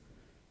говорить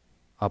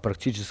о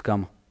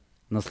практическом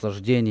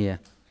наслаждении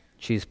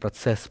через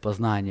процесс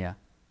познания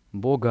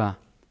Бога,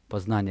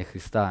 познания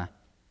Христа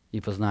и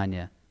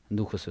познания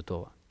Духа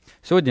Святого.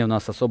 Сегодня у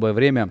нас особое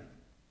время,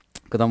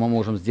 когда мы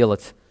можем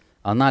сделать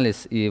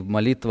анализ и в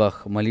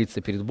молитвах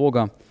молиться перед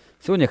Богом.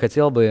 Сегодня я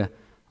хотел бы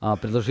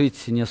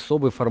предложить не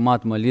особый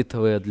формат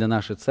молитвы для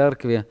нашей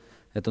церкви.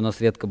 Это у нас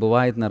редко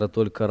бывает, наверное,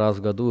 только раз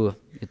в году,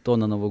 и то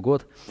на Новый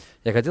год.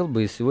 Я хотел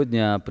бы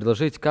сегодня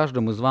предложить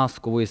каждому из вас,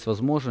 у кого есть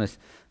возможность,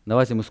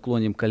 давайте мы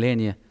склоним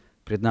колени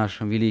пред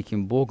нашим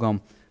великим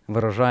Богом,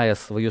 выражая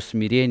свое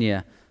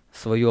смирение,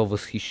 свое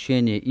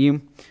восхищение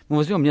им. Мы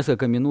возьмем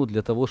несколько минут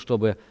для того,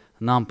 чтобы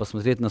нам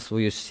посмотреть на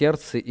свое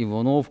сердце и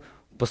вновь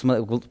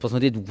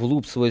посмотреть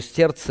вглубь свое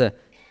сердце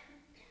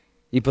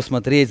и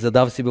посмотреть,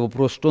 задав себе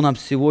вопрос, что нам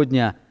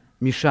сегодня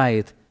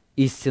мешает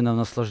истинного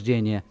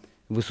наслаждения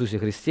в Иисусе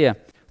Христе.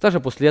 Также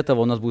после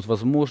этого у нас будет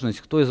возможность,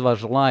 кто из вас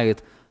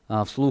желает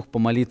вслух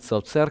помолиться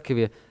в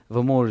церкви,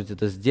 вы можете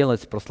это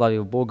сделать,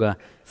 прославив Бога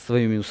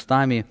своими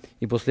устами,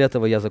 и после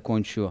этого я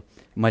закончу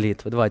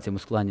молитву. Давайте мы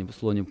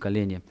склоним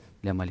колени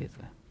для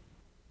молитвы.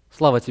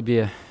 Слава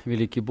Тебе,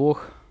 великий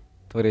Бог,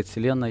 Творец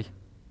вселенной.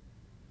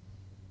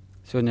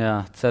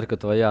 Сегодня церковь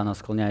Твоя, она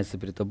склоняется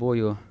перед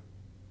Тобою,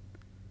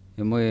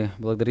 и мы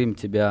благодарим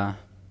Тебя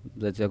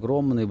за эти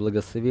огромные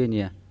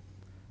благословения,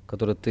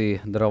 которые Ты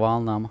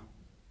даровал нам.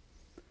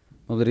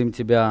 Благодарим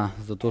Тебя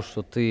за то,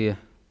 что Ты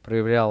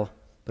проявил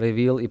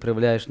и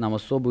проявляешь нам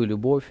особую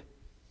любовь.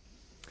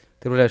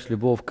 Ты проявляешь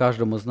любовь к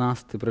каждому из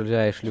нас, Ты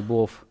проявляешь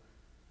любовь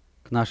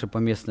к нашей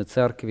поместной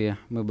церкви.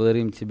 Мы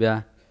благодарим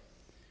Тебя.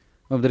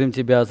 Мы благодарим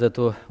Тебя за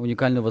эту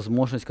уникальную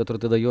возможность,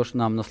 которую Ты даешь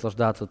нам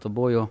наслаждаться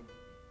Тобою.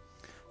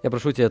 Я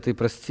прошу Тебя, Ты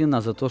прости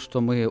нас за то,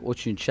 что мы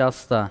очень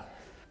часто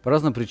по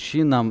разным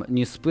причинам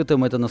не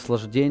испытываем это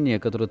наслаждение,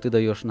 которое Ты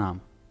даешь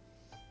нам.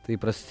 Ты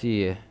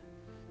прости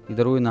и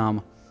даруй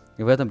нам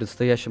и в этом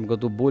предстоящем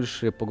году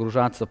больше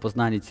погружаться в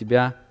познание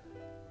Тебя,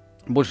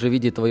 больше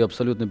видеть Твое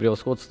абсолютное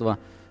превосходство,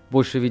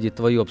 больше видеть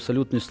Твою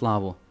абсолютную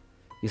славу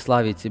и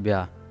славить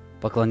Тебя,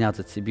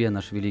 поклоняться Тебе,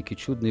 наш великий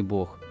чудный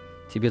Бог.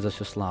 Тебе за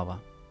все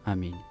слава.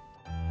 Аминь.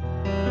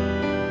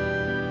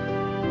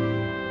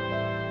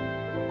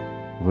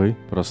 Вы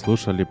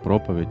прослушали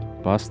проповедь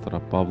пастора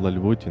Павла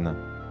Львутина.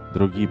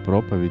 Другие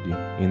проповеди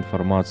и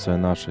информацию о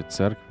нашей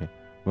церкви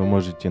вы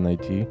можете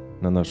найти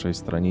на нашей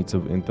странице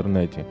в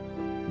интернете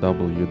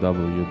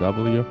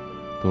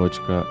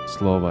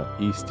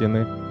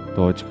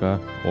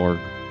www.slovoistины.org.